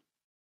call, Dane.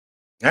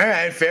 All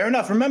right, fair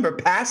enough. Remember,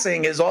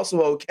 passing is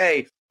also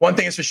okay. One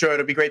thing is for sure,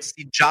 it'll be great to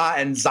see Ja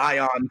and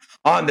Zion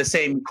on the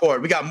same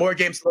court. We got more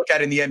games to look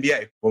at in the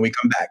NBA when we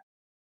come back.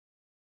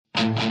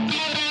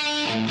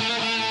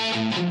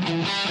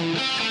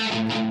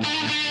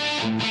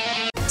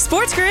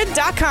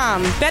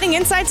 SportsGrid.com. Betting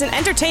insights and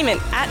entertainment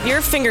at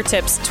your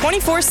fingertips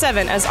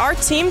 24/7 as our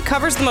team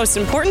covers the most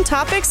important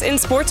topics in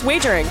sports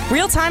wagering.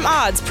 Real-time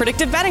odds,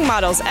 predictive betting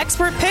models,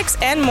 expert picks,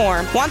 and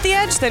more. Want the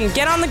edge? Then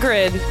get on the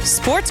grid.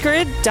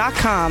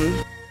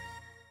 SportsGrid.com.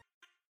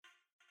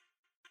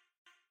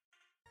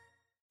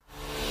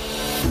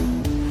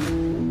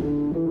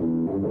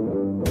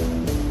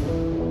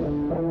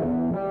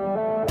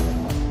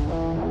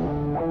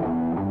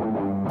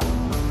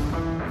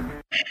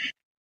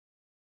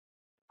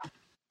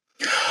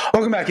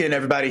 Welcome back in,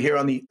 everybody, here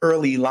on the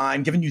early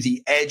line, giving you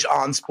the edge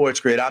on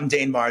Sports Grid. I'm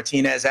Dane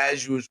Martinez.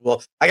 As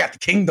usual, I got the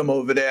kingdom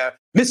over there,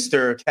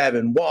 Mr.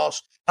 Kevin Walsh,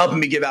 helping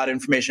me give out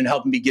information,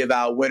 helping me give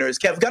out winners.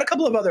 Kev, got a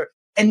couple of other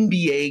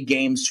NBA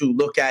games to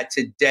look at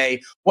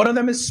today. One of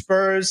them is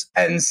Spurs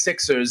and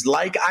Sixers.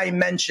 Like I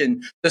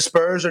mentioned, the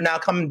Spurs are now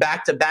coming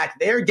back to back.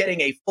 They're getting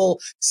a full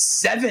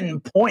 7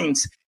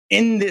 points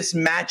in this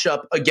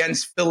matchup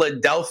against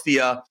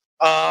Philadelphia.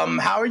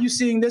 How are you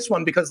seeing this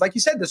one? Because like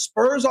you said, the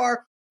Spurs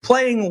are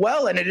playing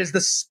well, and it is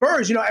the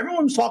Spurs.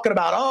 Everyone's talking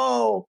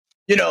about,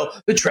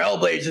 the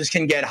Trailblazers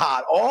can get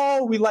hot.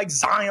 Oh, we like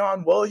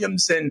Zion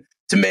Williamson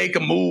to make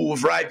a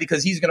move, right?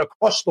 Because he's going to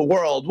crush the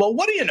world. Well,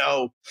 what do you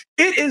know?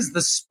 It is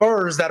the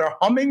Spurs that are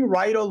humming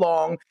right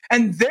along,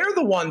 and they're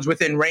the ones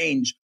within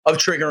range of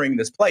triggering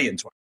this play-in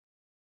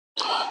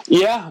tournament.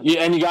 Yeah,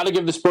 and you got to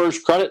give the Spurs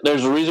credit.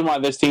 There's a reason why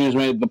this team has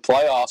made the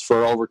playoffs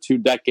for over 2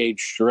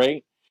 decades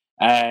straight.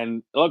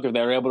 And look, if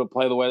they're able to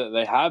play the way that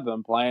they have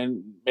been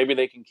playing, maybe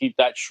they can keep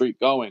that streak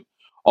going.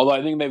 Although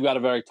I think they've got a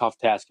very tough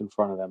task in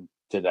front of them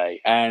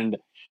today. And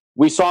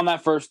we saw in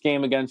that first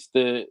game against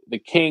the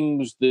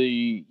Kings,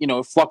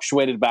 it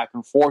fluctuated back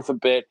and forth a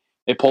bit.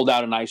 They pulled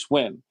out a nice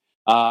win.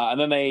 And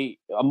then they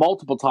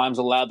multiple times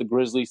allowed the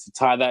Grizzlies to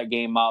tie that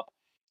game up.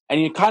 And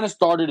you kind of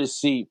started to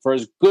see, for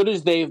as good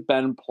as they've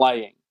been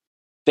playing,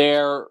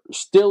 there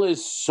still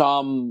is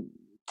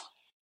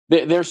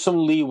there's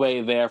some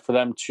leeway there for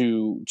them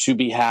to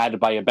be had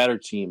by a better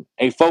team,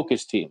 a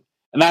focused team.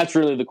 And that's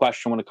really the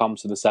question when it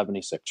comes to the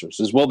 76ers,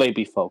 is will they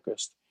be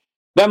focused?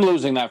 Them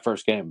losing that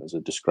first game is a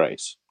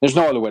disgrace. There's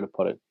no other way to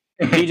put it.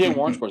 TJ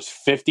Warren scores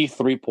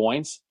 53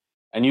 points,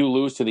 and you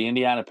lose to the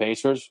Indiana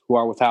Pacers, who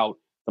are without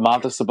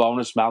Domantas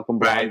Sabonis, Malcolm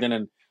Brogdon,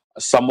 and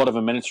somewhat of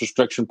a minutes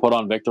restriction put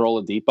on Victor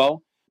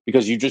Oladipo,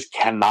 because you just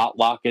cannot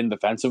lock in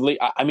defensively.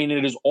 I mean,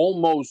 it is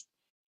almost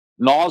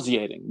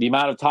nauseating the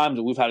amount of times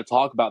that we've had to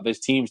talk about this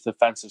team's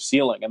defensive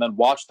ceiling and then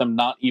watch them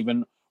not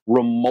even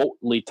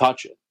remotely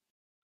touch it.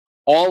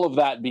 All of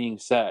that being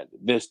said,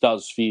 this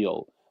does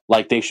feel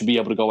like they should be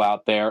able to go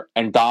out there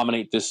and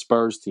dominate this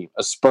Spurs team.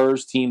 A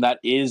Spurs team that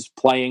is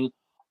playing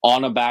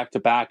on a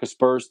back-to-back, a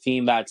Spurs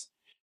team that's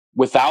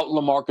without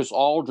LaMarcus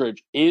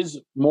Aldridge is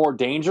more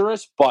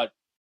dangerous, but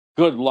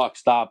good luck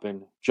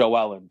stopping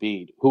Joel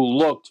Embiid, who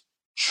looked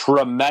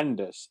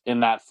tremendous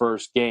in that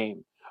first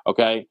game,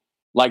 okay?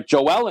 Like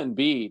Joel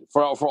Embiid,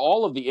 for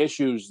all of the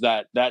issues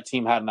that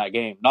team had in that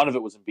game, none of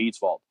it was Embiid's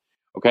fault.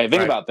 Okay,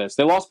 think about this.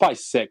 They lost by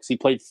 6. He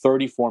played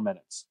 34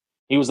 minutes.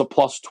 He was a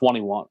plus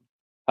 21.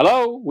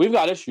 Hello? We've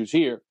got issues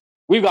here.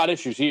 This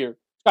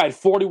guy had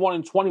 41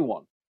 and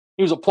 21.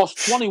 He was a plus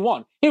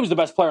 21. He was the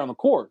best player on the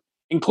court,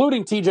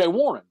 including TJ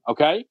Warren,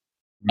 okay?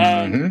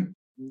 And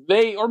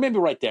or maybe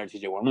right there,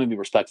 TJ Warren. Let me be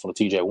respectful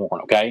to TJ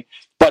Warren, okay?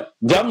 But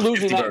them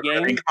losing that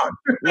game,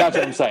 that's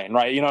what I'm saying,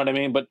 right? You know what I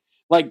mean? But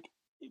like,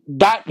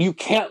 that you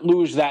can't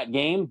lose that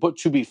game. But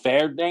to be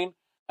fair, Dane,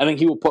 I think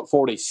he will put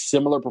forward a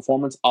similar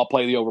performance. I'll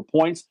play the over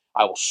points.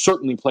 I will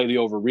certainly play the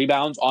over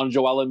rebounds on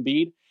Joel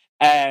Embiid.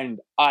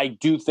 And I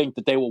do think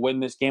that they will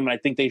win this game. And I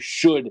think they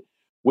should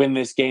win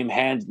this game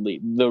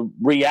handily. The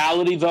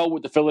reality, though,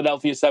 with the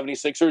Philadelphia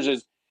 76ers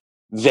is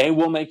they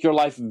will make your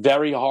life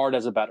very hard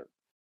as a bettor.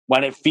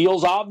 When it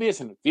feels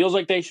obvious and it feels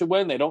like they should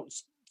win, they don't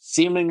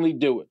seemingly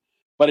do it.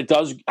 But it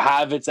does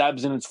have its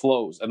ebbs and its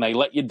flows. And they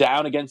let you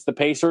down against the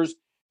Pacers.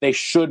 They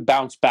should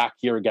bounce back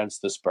here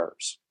against the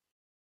Spurs.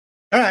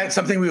 All right,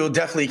 something we will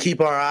definitely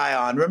keep our eye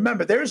on.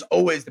 Remember, there's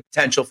always the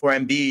potential for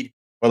Embiid,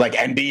 or like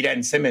Embiid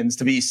and Simmons,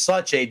 to be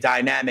such a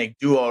dynamic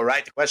duo,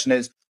 right? The question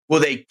is, will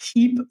they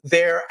keep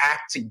their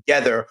act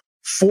together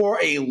for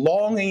a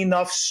long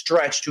enough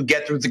stretch to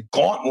get through the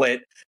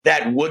gauntlet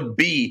that would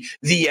be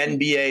the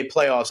NBA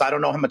playoffs? I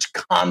don't know how much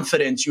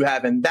confidence you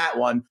have in that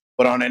one,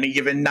 but on any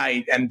given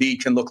night,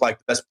 Embiid can look like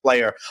the best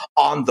player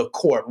on the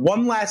court.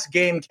 One last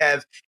game,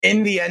 Kev,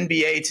 in the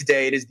NBA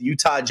today. It is the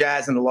Utah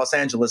Jazz and the Los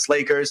Angeles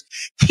Lakers.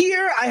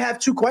 Here, I have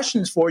 2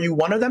 questions for you.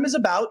 One of them is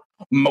about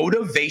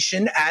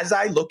motivation. As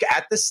I look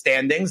at the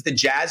standings, the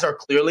Jazz are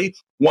clearly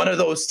one of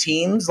those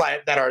teams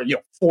that are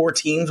 4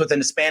 teams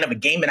within a span of a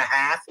game and a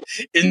half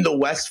in the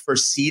West for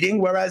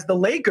seeding, whereas the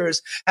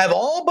Lakers have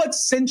all but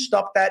cinched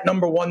up that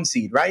number 1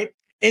 seed, right?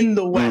 In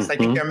the West, I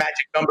think their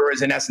magic number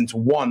is in essence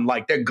 1.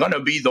 Like, they're going to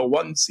be the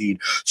 1 seed.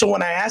 So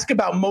when I ask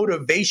about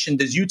motivation,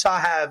 does Utah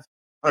have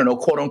I don't know,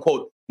 quote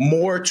unquote,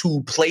 more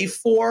to play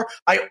for.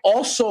 I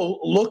also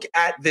look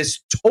at this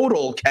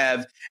total,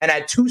 Kev, and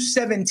at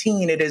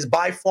 217, it is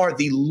by far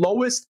the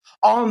lowest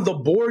on the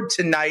board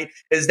tonight.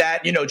 Is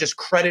that, just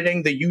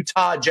crediting the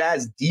Utah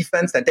Jazz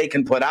defense that they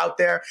can put out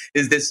there?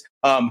 Is this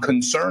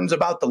concerns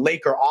about the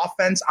Laker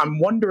offense? I'm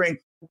wondering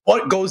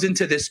what goes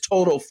into this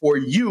total for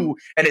you,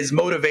 and is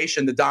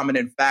motivation the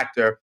dominant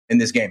factor in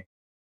this game?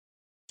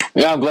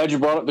 Yeah, I'm glad you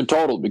brought up the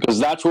total, because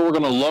that's where we're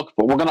going to look,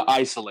 but we're going to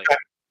isolate it.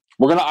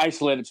 We're going to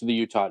isolate it to the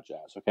Utah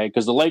Jazz, okay?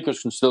 Because the Lakers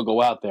can still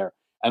go out there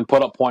and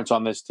put up points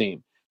on this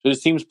team. So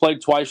this team's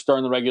played twice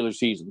during the regular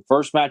season.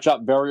 First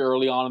matchup very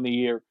early on in the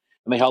year,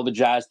 and they held the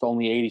Jazz to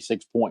only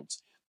 86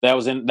 points. That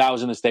was in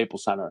the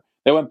Staples Center.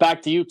 They went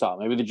back to Utah.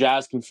 Maybe the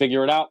Jazz can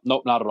figure it out.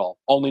 Nope, not at all.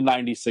 Only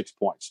 96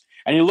 points.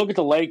 And you look at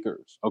the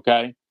Lakers,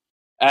 okay?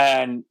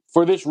 And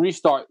for this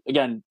restart,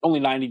 again, only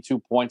 92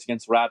 points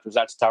against the Raptors.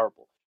 That's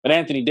terrible. But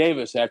Anthony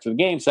Davis, after the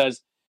game,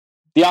 says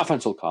the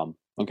offense will come.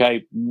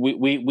 Okay,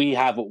 we'll be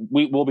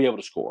able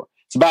to score.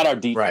 It's about our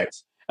defense. Right.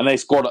 And they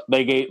scored.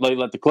 They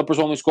let the Clippers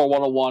only score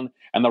 101,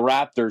 and the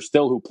Raptors,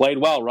 still, who played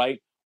well,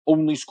 right,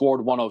 only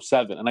scored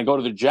 107. And I go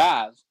to the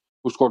Jazz,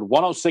 who scored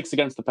 106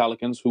 against the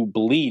Pelicans, who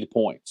bleed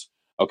points.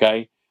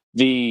 Okay,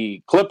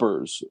 the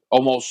Clippers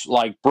almost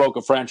broke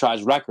a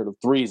franchise record of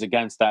threes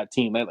against that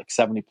team. They had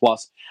 70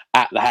 plus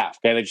at the half.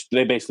 Okay,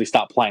 they basically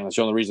stopped playing. That's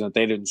the only reason that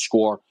they didn't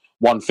score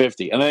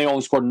 150, and then they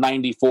only scored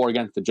 94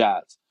 against the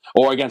Jazz,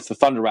 or against the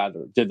Thunder,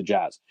 rather, did the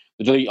Jazz.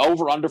 The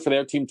over-under for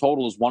their team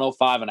total is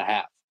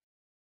 105.5.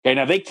 Okay,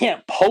 now they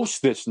can't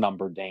post this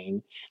number,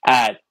 Dane,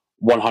 at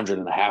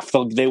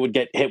 100.5. They would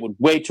get hit with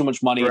way too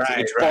much money.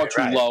 It's far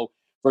too low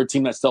for a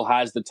team that still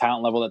has the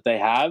talent level that they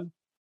have.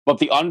 But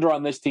the under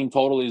on this team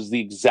total is the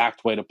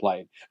exact way to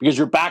play it, because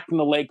you're backing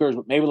the Lakers,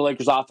 but maybe the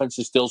Lakers offense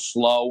is still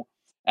slow,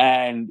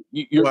 and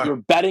you're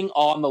betting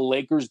on the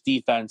Lakers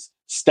defense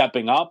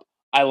stepping up.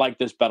 I like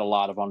this bet a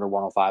lot of under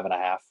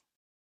 105.5.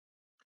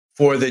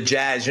 For the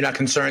Jazz, you're not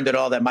concerned at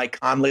all that Mike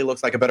Conley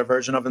looks like a better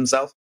version of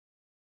himself?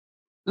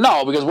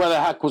 No, because where the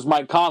heck was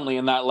Mike Conley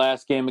in that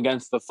last game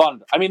against the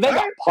Thunder? I mean, they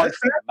got punched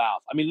in the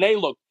mouth. I mean, they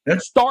looked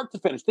start to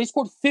finish. They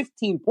scored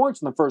 15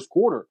 points in the first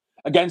quarter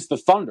against the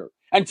Thunder.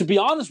 And to be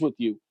honest with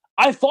you,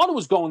 I thought it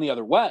was going the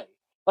other way.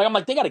 I'm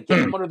they got to get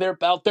them under their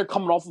belt. They're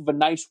coming off of a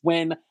nice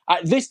win.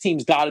 This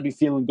team's got to be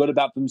feeling good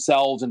about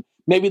themselves, and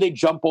maybe they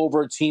jump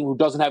over a team who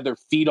doesn't have their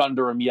feet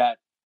under them yet.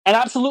 And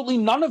absolutely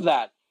none of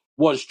that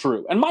was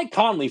true. And Mike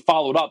Conley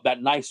followed up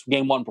that nice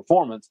Game 1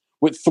 performance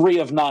with 3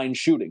 of 9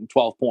 shooting,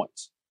 12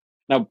 points.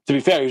 Now, to be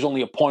fair, he was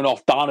only a point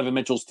off Donovan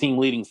Mitchell's team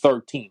leading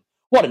 13.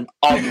 What an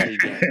ugly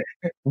game.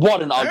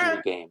 What an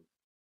ugly game.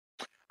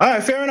 All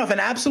right, fair enough. And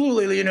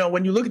absolutely,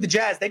 when you look at the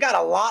Jazz, they got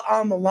a lot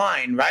on the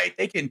line, right?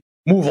 They can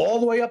move all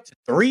the way up to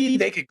 3.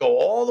 They could go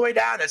all the way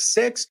down to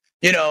 6,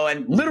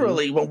 and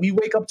literally when we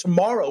wake up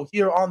tomorrow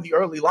here on the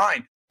early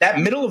line, that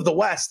middle of the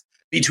West,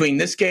 between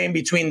this game,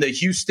 between the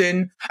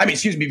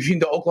between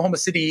the Oklahoma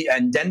City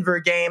and Denver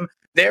game,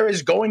 there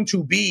is going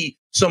to be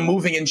some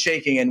moving and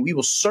shaking, and we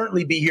will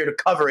certainly be here to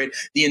cover it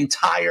the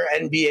entire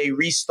NBA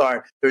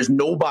restart. There's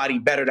nobody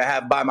better to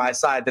have by my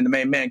side than the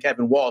main man,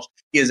 Kevin Walsh.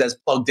 He is as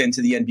plugged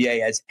into the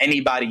NBA as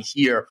anybody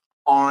here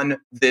on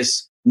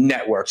this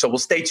network. So we'll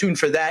stay tuned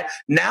for that.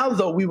 Now,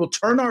 though, we will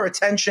turn our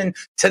attention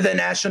to the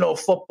National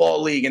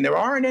Football League, and there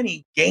aren't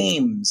any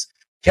games,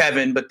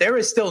 Kevin, but there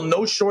is still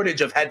no shortage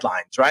of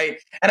headlines, right?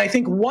 And I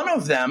think one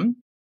of them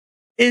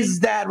is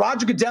that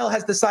Roger Goodell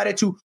has decided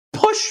to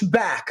push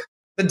back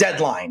the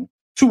deadline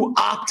to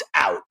opt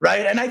out,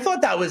 right? And I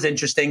thought that was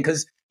interesting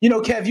because,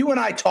 Kev, you and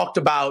I talked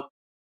about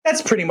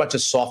that's pretty much a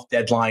soft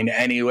deadline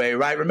anyway,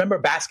 right? Remember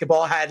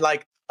basketball had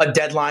a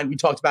deadline. We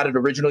talked about it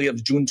originally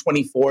of June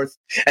 24th,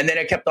 and then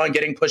it kept on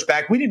getting pushed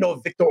back. We didn't know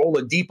if Victor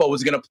Oladipo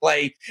was going to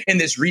play in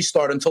this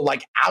restart until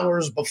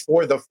hours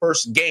before the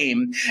first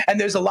game. And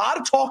there's a lot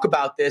of talk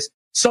about this.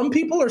 Some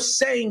people are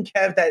saying,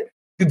 Kev, that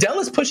Goodell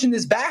is pushing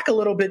this back a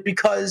little bit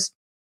because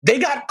they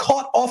got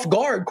caught off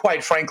guard,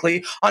 quite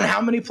frankly, on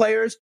how many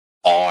players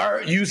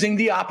are using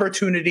the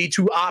opportunity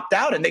to opt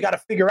out. And they got to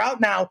figure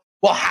out now,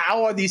 well,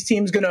 how are these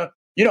teams going to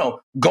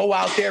go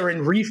out there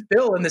and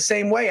refill in the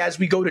same way as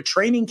we go to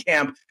training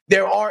camp?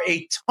 There are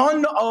a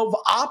ton of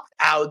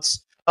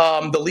opt-outs.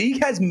 The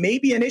league has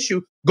maybe an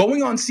issue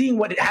going on seeing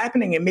what is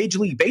happening in Major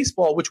League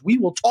Baseball, which we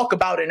will talk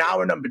about in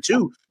hour number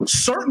 2,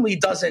 certainly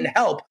doesn't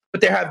help. But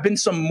there have been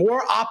some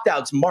more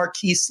opt-outs.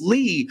 Marquise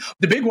Lee,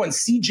 the big one,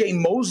 C.J.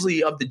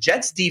 Mosley of the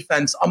Jets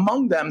defense,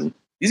 among them.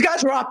 These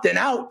guys are opting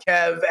out,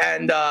 Kev,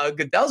 and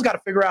Goodell's got to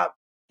figure out,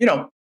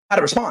 how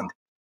to respond.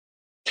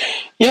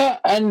 Yeah,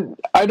 and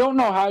I don't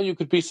know how you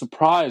could be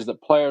surprised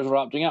that players are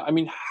opting out. I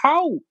mean,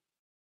 how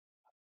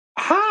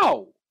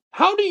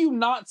do you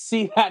not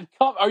see that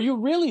come? Are you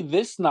really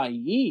this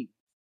naive?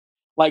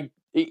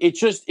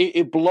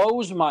 It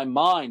blows my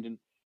mind.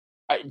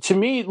 And to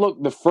me,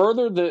 look, the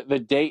further the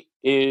date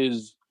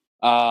is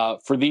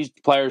for these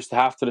players to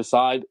have to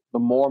decide, the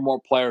more and more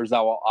players that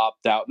will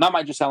opt out. And that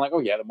might just sound like, oh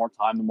yeah, the more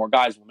time, the more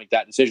guys will make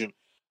that decision.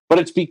 But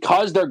it's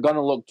because they're going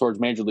to look towards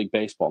Major League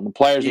Baseball, and the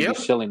players would be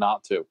silly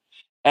not to.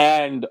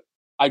 And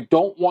I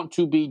don't want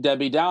to be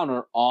Debbie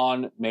Downer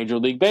on Major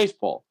League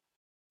Baseball,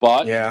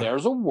 but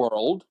there's a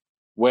world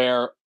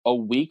where a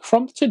week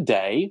from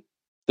today,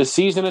 the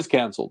season is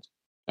canceled.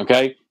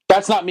 Okay?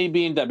 That's not me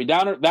being Debbie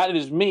Downer. That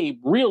is me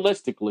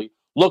realistically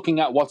looking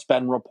at what's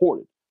been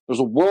reported. There's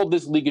a world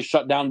this league is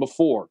shut down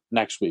before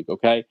next week,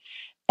 okay?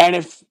 And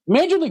if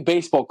Major League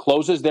Baseball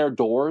closes their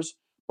doors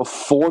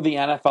before the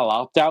NFL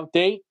opt-out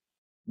date,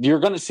 you're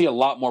going to see a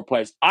lot more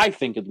players, I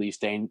think at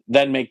least, Dane,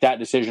 then make that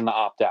decision to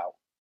opt out.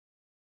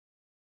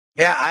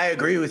 Yeah, I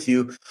agree with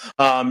you.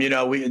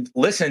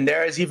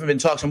 There has even been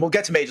talks, and we'll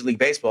get to Major League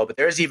Baseball, but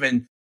there's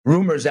even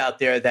rumors out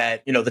there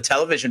that, the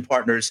television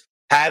partners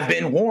have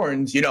been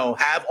warned,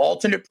 have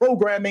alternate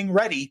programming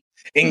ready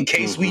in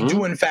case we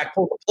do, in fact,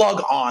 pull the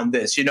plug on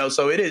this,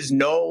 so it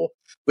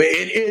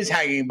is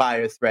hanging by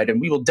a thread. And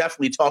we will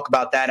definitely talk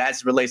about that as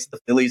it relates to the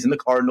Phillies and the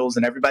Cardinals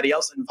and everybody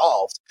else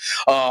involved.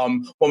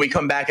 When we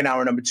come back in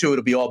hour number 2,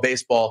 it'll be all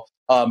baseball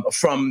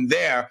from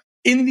there.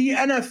 In the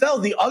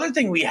NFL, the other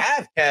thing we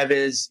have, Kev,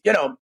 is,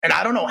 and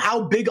I don't know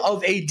how big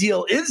of a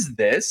deal is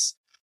this,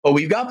 but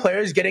we've got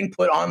players getting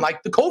put on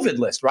like the COVID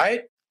list,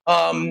 right?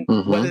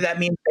 Whether that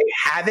means they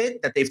have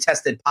it, that they've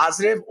tested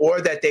positive, or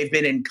that they've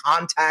been in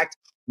contact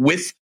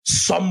with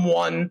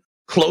someone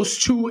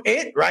close to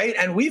it, right?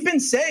 And we've been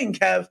saying,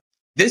 Kev,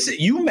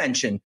 you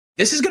mentioned,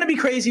 this is going to be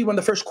crazy when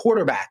the first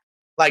quarterback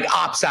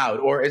opts out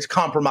or is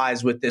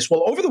compromised with this.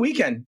 Well, over the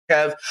weekend,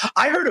 Kev,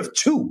 I heard of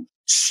 2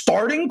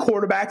 starting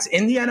quarterbacks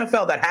in the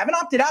NFL that haven't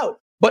opted out,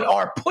 but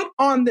are put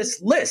on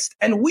this list.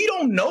 And we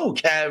don't know,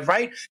 Kev,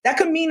 right? That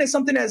could mean as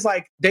something as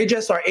they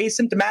just are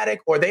asymptomatic,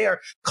 or they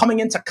are coming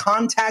into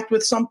contact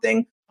with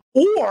something.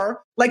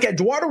 Or like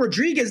Eduardo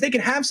Rodriguez, they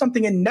can have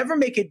something and never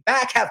make it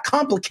back, have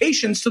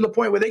complications to the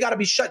point where they got to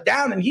be shut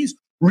down. And he's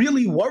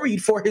really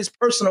worried for his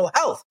personal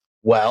health.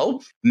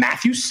 Well,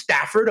 Matthew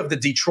Stafford of the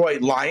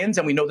Detroit Lions,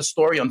 and we know the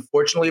story,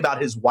 unfortunately,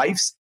 about his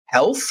wife's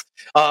health,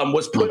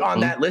 was put on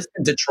that list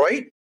in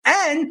Detroit.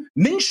 And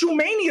Minshew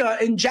Mania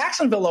in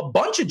Jacksonville, a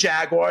bunch of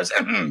Jaguars,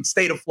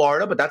 state of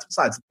Florida, but that's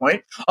besides the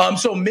point.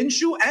 So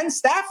Minshew and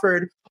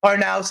Stafford are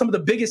now some of the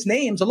biggest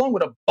names, along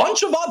with a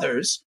bunch of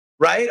others,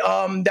 right,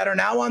 that are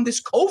now on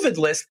this COVID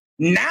list.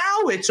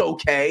 Now it's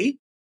okay.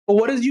 But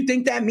what do you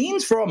think that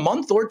means for a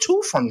month or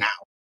 2 from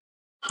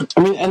now?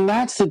 I mean, and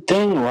that's the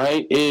thing,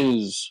 right,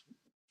 is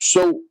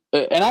so,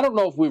 and I don't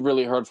know if we've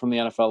really heard from the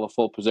NFL a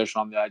full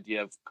position on the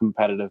idea of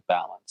competitive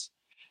balance.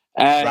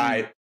 And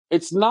right.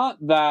 It's not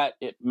that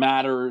it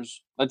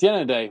matters. At the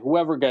end of the day,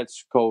 whoever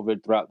gets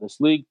COVID throughout this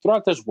league,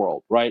 throughout this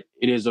world, right?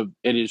 It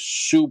is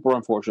super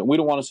unfortunate. We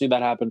don't want to see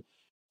that happen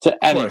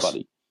to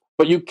anybody.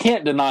 But you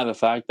can't deny the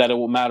fact that it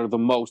will matter the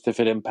most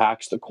if it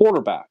impacts the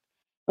quarterback.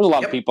 There's a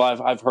lot of people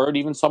I've heard,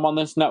 even some on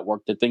this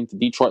network, that think the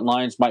Detroit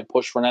Lions might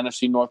push for an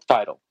NFC North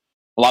title.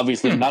 Well,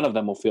 obviously, none of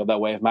them will feel that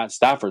way if Matt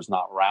Stafford's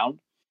not around.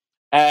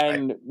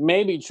 And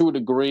maybe to a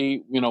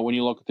degree, when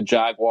you look at the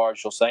Jaguars,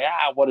 you'll say,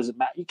 what does it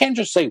matter? You can't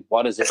just say,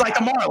 what does it matter? It's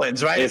like the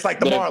Marlins, right? It's like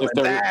the Marlins.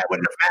 That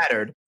wouldn't have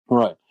mattered.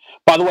 Right.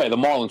 By the way, the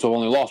Marlins have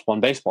only lost one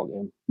baseball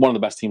game. One of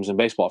the best teams in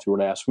baseball, if you were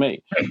to ask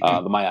me,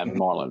 the Miami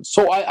Marlins.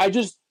 So I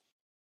just,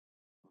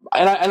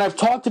 and I've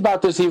talked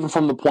about this even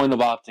from the point of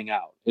opting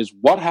out, is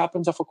what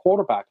happens if a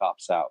quarterback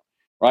opts out,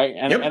 right?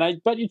 And I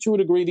bet you to a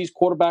degree these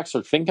quarterbacks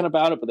are thinking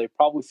about it, but they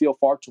probably feel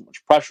far too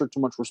much pressure, too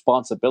much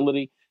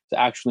responsibility to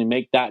actually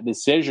make that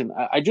decision.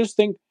 I just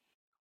think,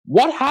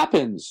 what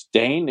happens,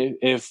 Dane,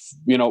 if,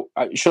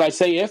 should I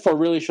say if, or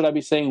really should I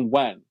be saying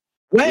when?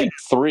 Week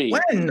 3,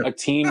 a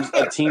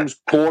team's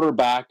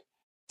quarterback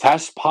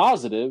tests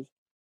positive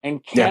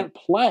and can't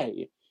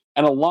play,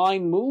 and a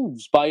line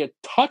moves by a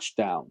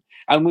touchdown.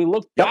 And we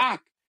look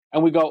back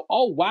and we go,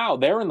 oh, wow,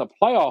 they're in the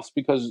playoffs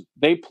because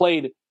they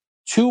played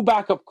 2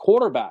 backup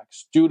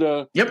quarterbacks due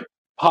to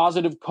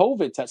positive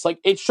COVID tests.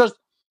 It's just,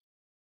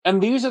 and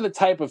these are the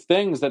type of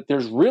things that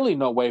there's really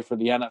no way for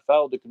the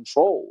NFL to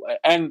control.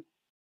 And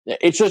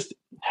it's just,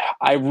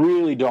 I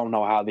really don't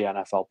know how the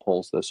NFL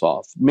pulls this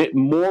off.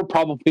 More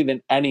probably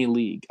than any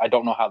league. I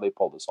don't know how they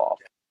pull this off.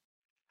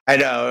 I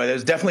know.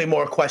 There's definitely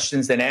more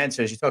questions than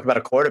answers. You talk about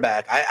a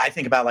quarterback. I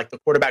think about the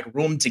quarterback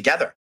room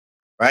together,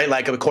 right?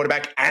 Like a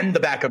quarterback and the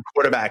backup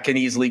quarterback can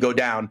easily go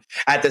down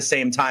at the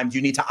same time. Do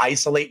you need to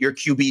isolate your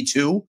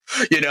QB2?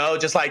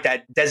 Just like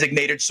that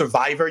designated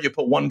survivor, you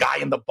put one guy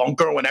in the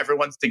bunker when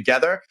everyone's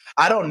together.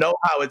 I don't know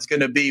how it's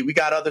going to be. We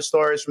got other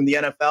stories from the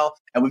NFL,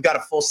 and we've got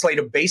a full slate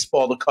of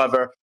baseball to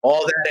cover.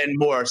 All that and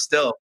more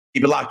still.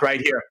 Keep it locked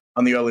right here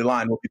on the early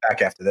line. We'll be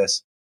back after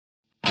this.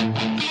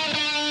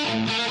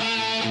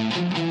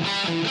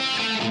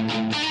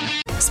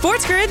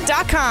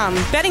 SportsGrid.com.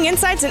 Betting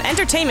insights and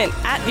entertainment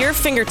at your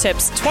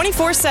fingertips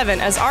 24/7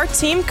 as our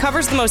team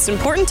covers the most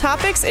important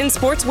topics in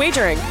sports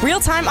wagering.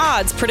 Real-time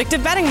odds,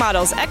 predictive betting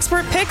models,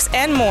 expert picks,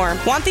 and more.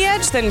 Want the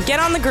edge? Then get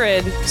on the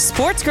grid.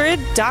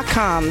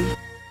 SportsGrid.com.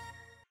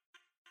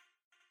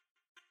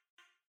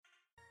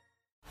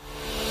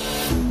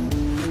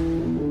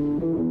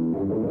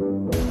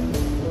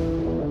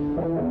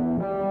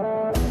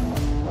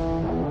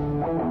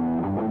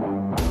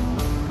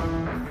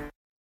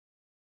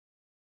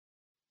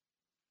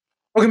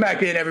 Welcome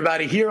back in,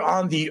 everybody, here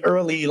on the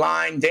early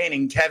line. Dane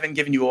and Kevin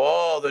giving you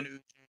all the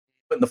news,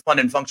 putting the fun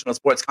and functional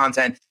sports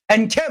content.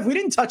 And Kev, we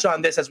didn't touch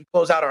on this as we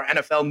close out our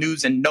NFL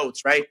news and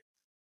notes, right?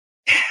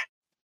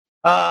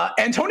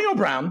 Antonio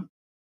Brown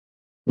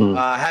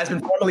has been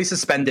formally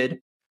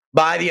suspended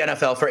by the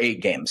NFL for 8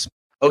 games.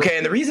 Okay,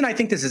 and the reason I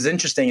think this is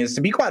interesting is,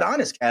 to be quite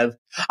honest, Kev,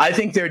 I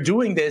think they're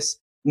doing this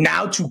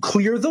now to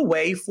clear the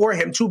way for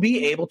him to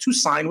be able to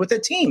sign with a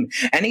team.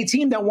 Any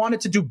team that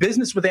wanted to do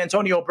business with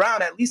Antonio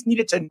Brown at least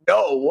needed to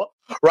know,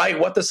 right,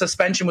 what the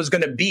suspension was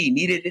going to be,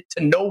 needed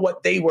to know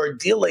what they were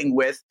dealing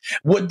with.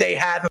 Would they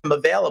have him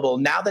available?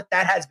 Now that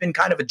that has been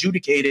kind of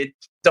adjudicated,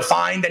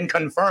 defined, and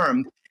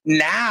confirmed,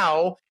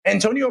 now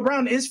Antonio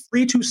Brown is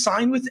free to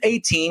sign with a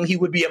team. He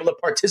would be able to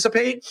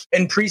participate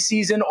in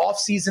preseason,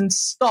 offseason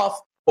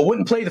stuff, but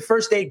wouldn't play the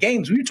first 8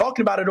 games. We were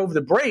talking about it over the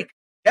break.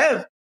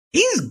 Kev,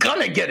 he's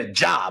gonna get a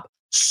job.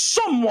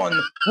 Someone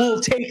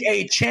will take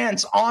a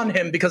chance on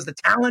him because the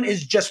talent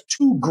is just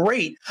too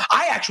great.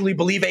 I actually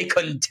believe a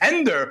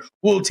contender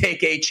will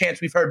take a chance.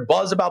 We've heard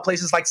buzz about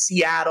places like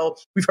Seattle.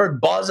 We've heard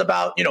buzz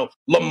about,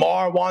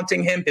 Lamar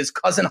wanting him. His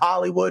cousin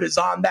Hollywood is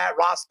on that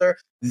roster.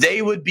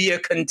 They would be a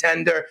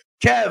contender.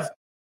 Kev,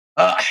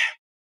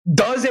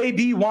 does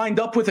AB wind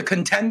up with a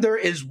contender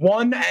is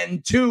 1,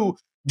 and 2,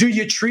 do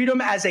you treat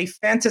him as a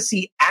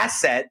fantasy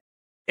asset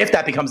if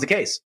that becomes the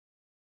case?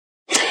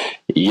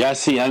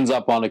 Yes, he ends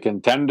up on a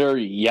contender.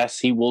 Yes,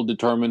 he will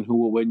determine who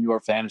will win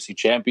your fantasy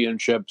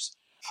championships.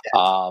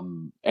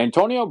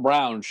 Antonio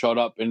Brown showed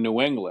up in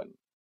New England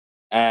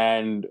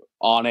and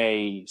on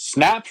a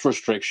snaps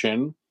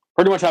restriction,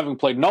 pretty much having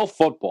played no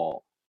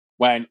football,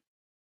 went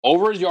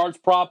over his yards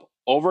prop,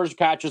 over his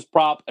catches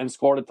prop, and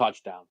scored a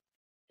touchdown.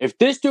 If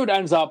this dude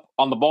ends up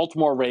on the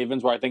Baltimore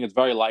Ravens, where I think it's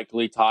very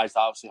likely ties to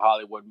obviously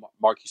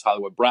Marquise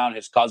Hollywood Brown,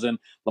 his cousin,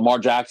 Lamar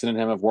Jackson and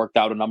him have worked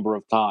out a number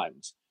of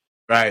times.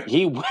 Right.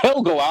 He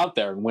will go out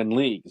there and win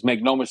leagues,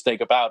 make no mistake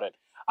about it.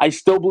 I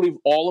still believe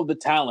all of the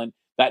talent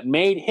that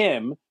made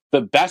him the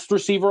best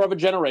receiver of a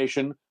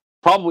generation,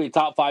 probably a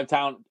top 5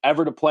 talent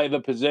ever to play the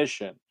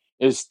position,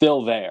 is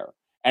still there.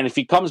 And if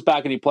he comes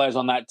back and he plays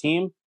on that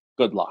team,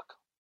 good luck.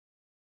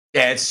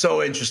 Yeah, it's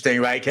so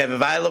interesting, right, Kev?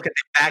 If I look at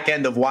the back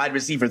end of wide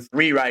receiver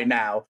 3 right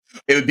now,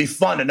 it would be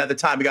fun. Another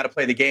time we got to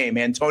play the game.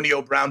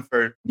 Antonio Brown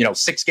for,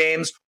 6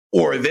 games.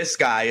 Or this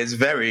guy is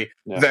very,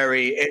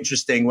 very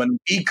interesting. When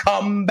we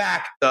come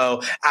back,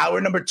 though,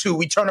 hour number 2,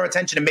 we turn our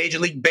attention to Major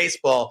League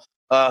Baseball.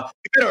 We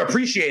better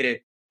appreciate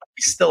it.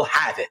 We still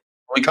have it.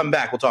 When we come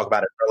back, we'll talk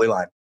about it early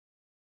line.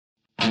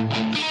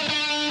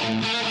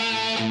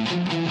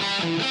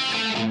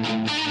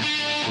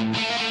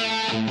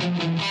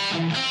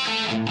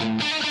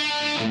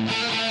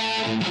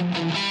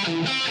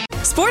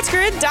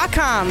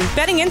 SportsGrid.com.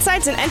 Betting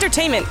insights and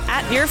entertainment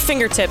at your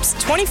fingertips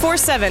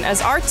 24/7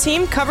 as our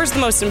team covers the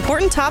most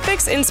important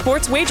topics in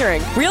sports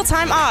wagering.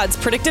 Real-time odds,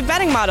 predictive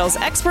betting models,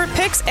 expert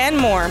picks, and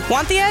more.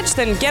 Want the edge?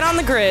 Then get on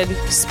the grid.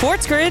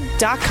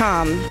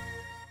 SportsGrid.com.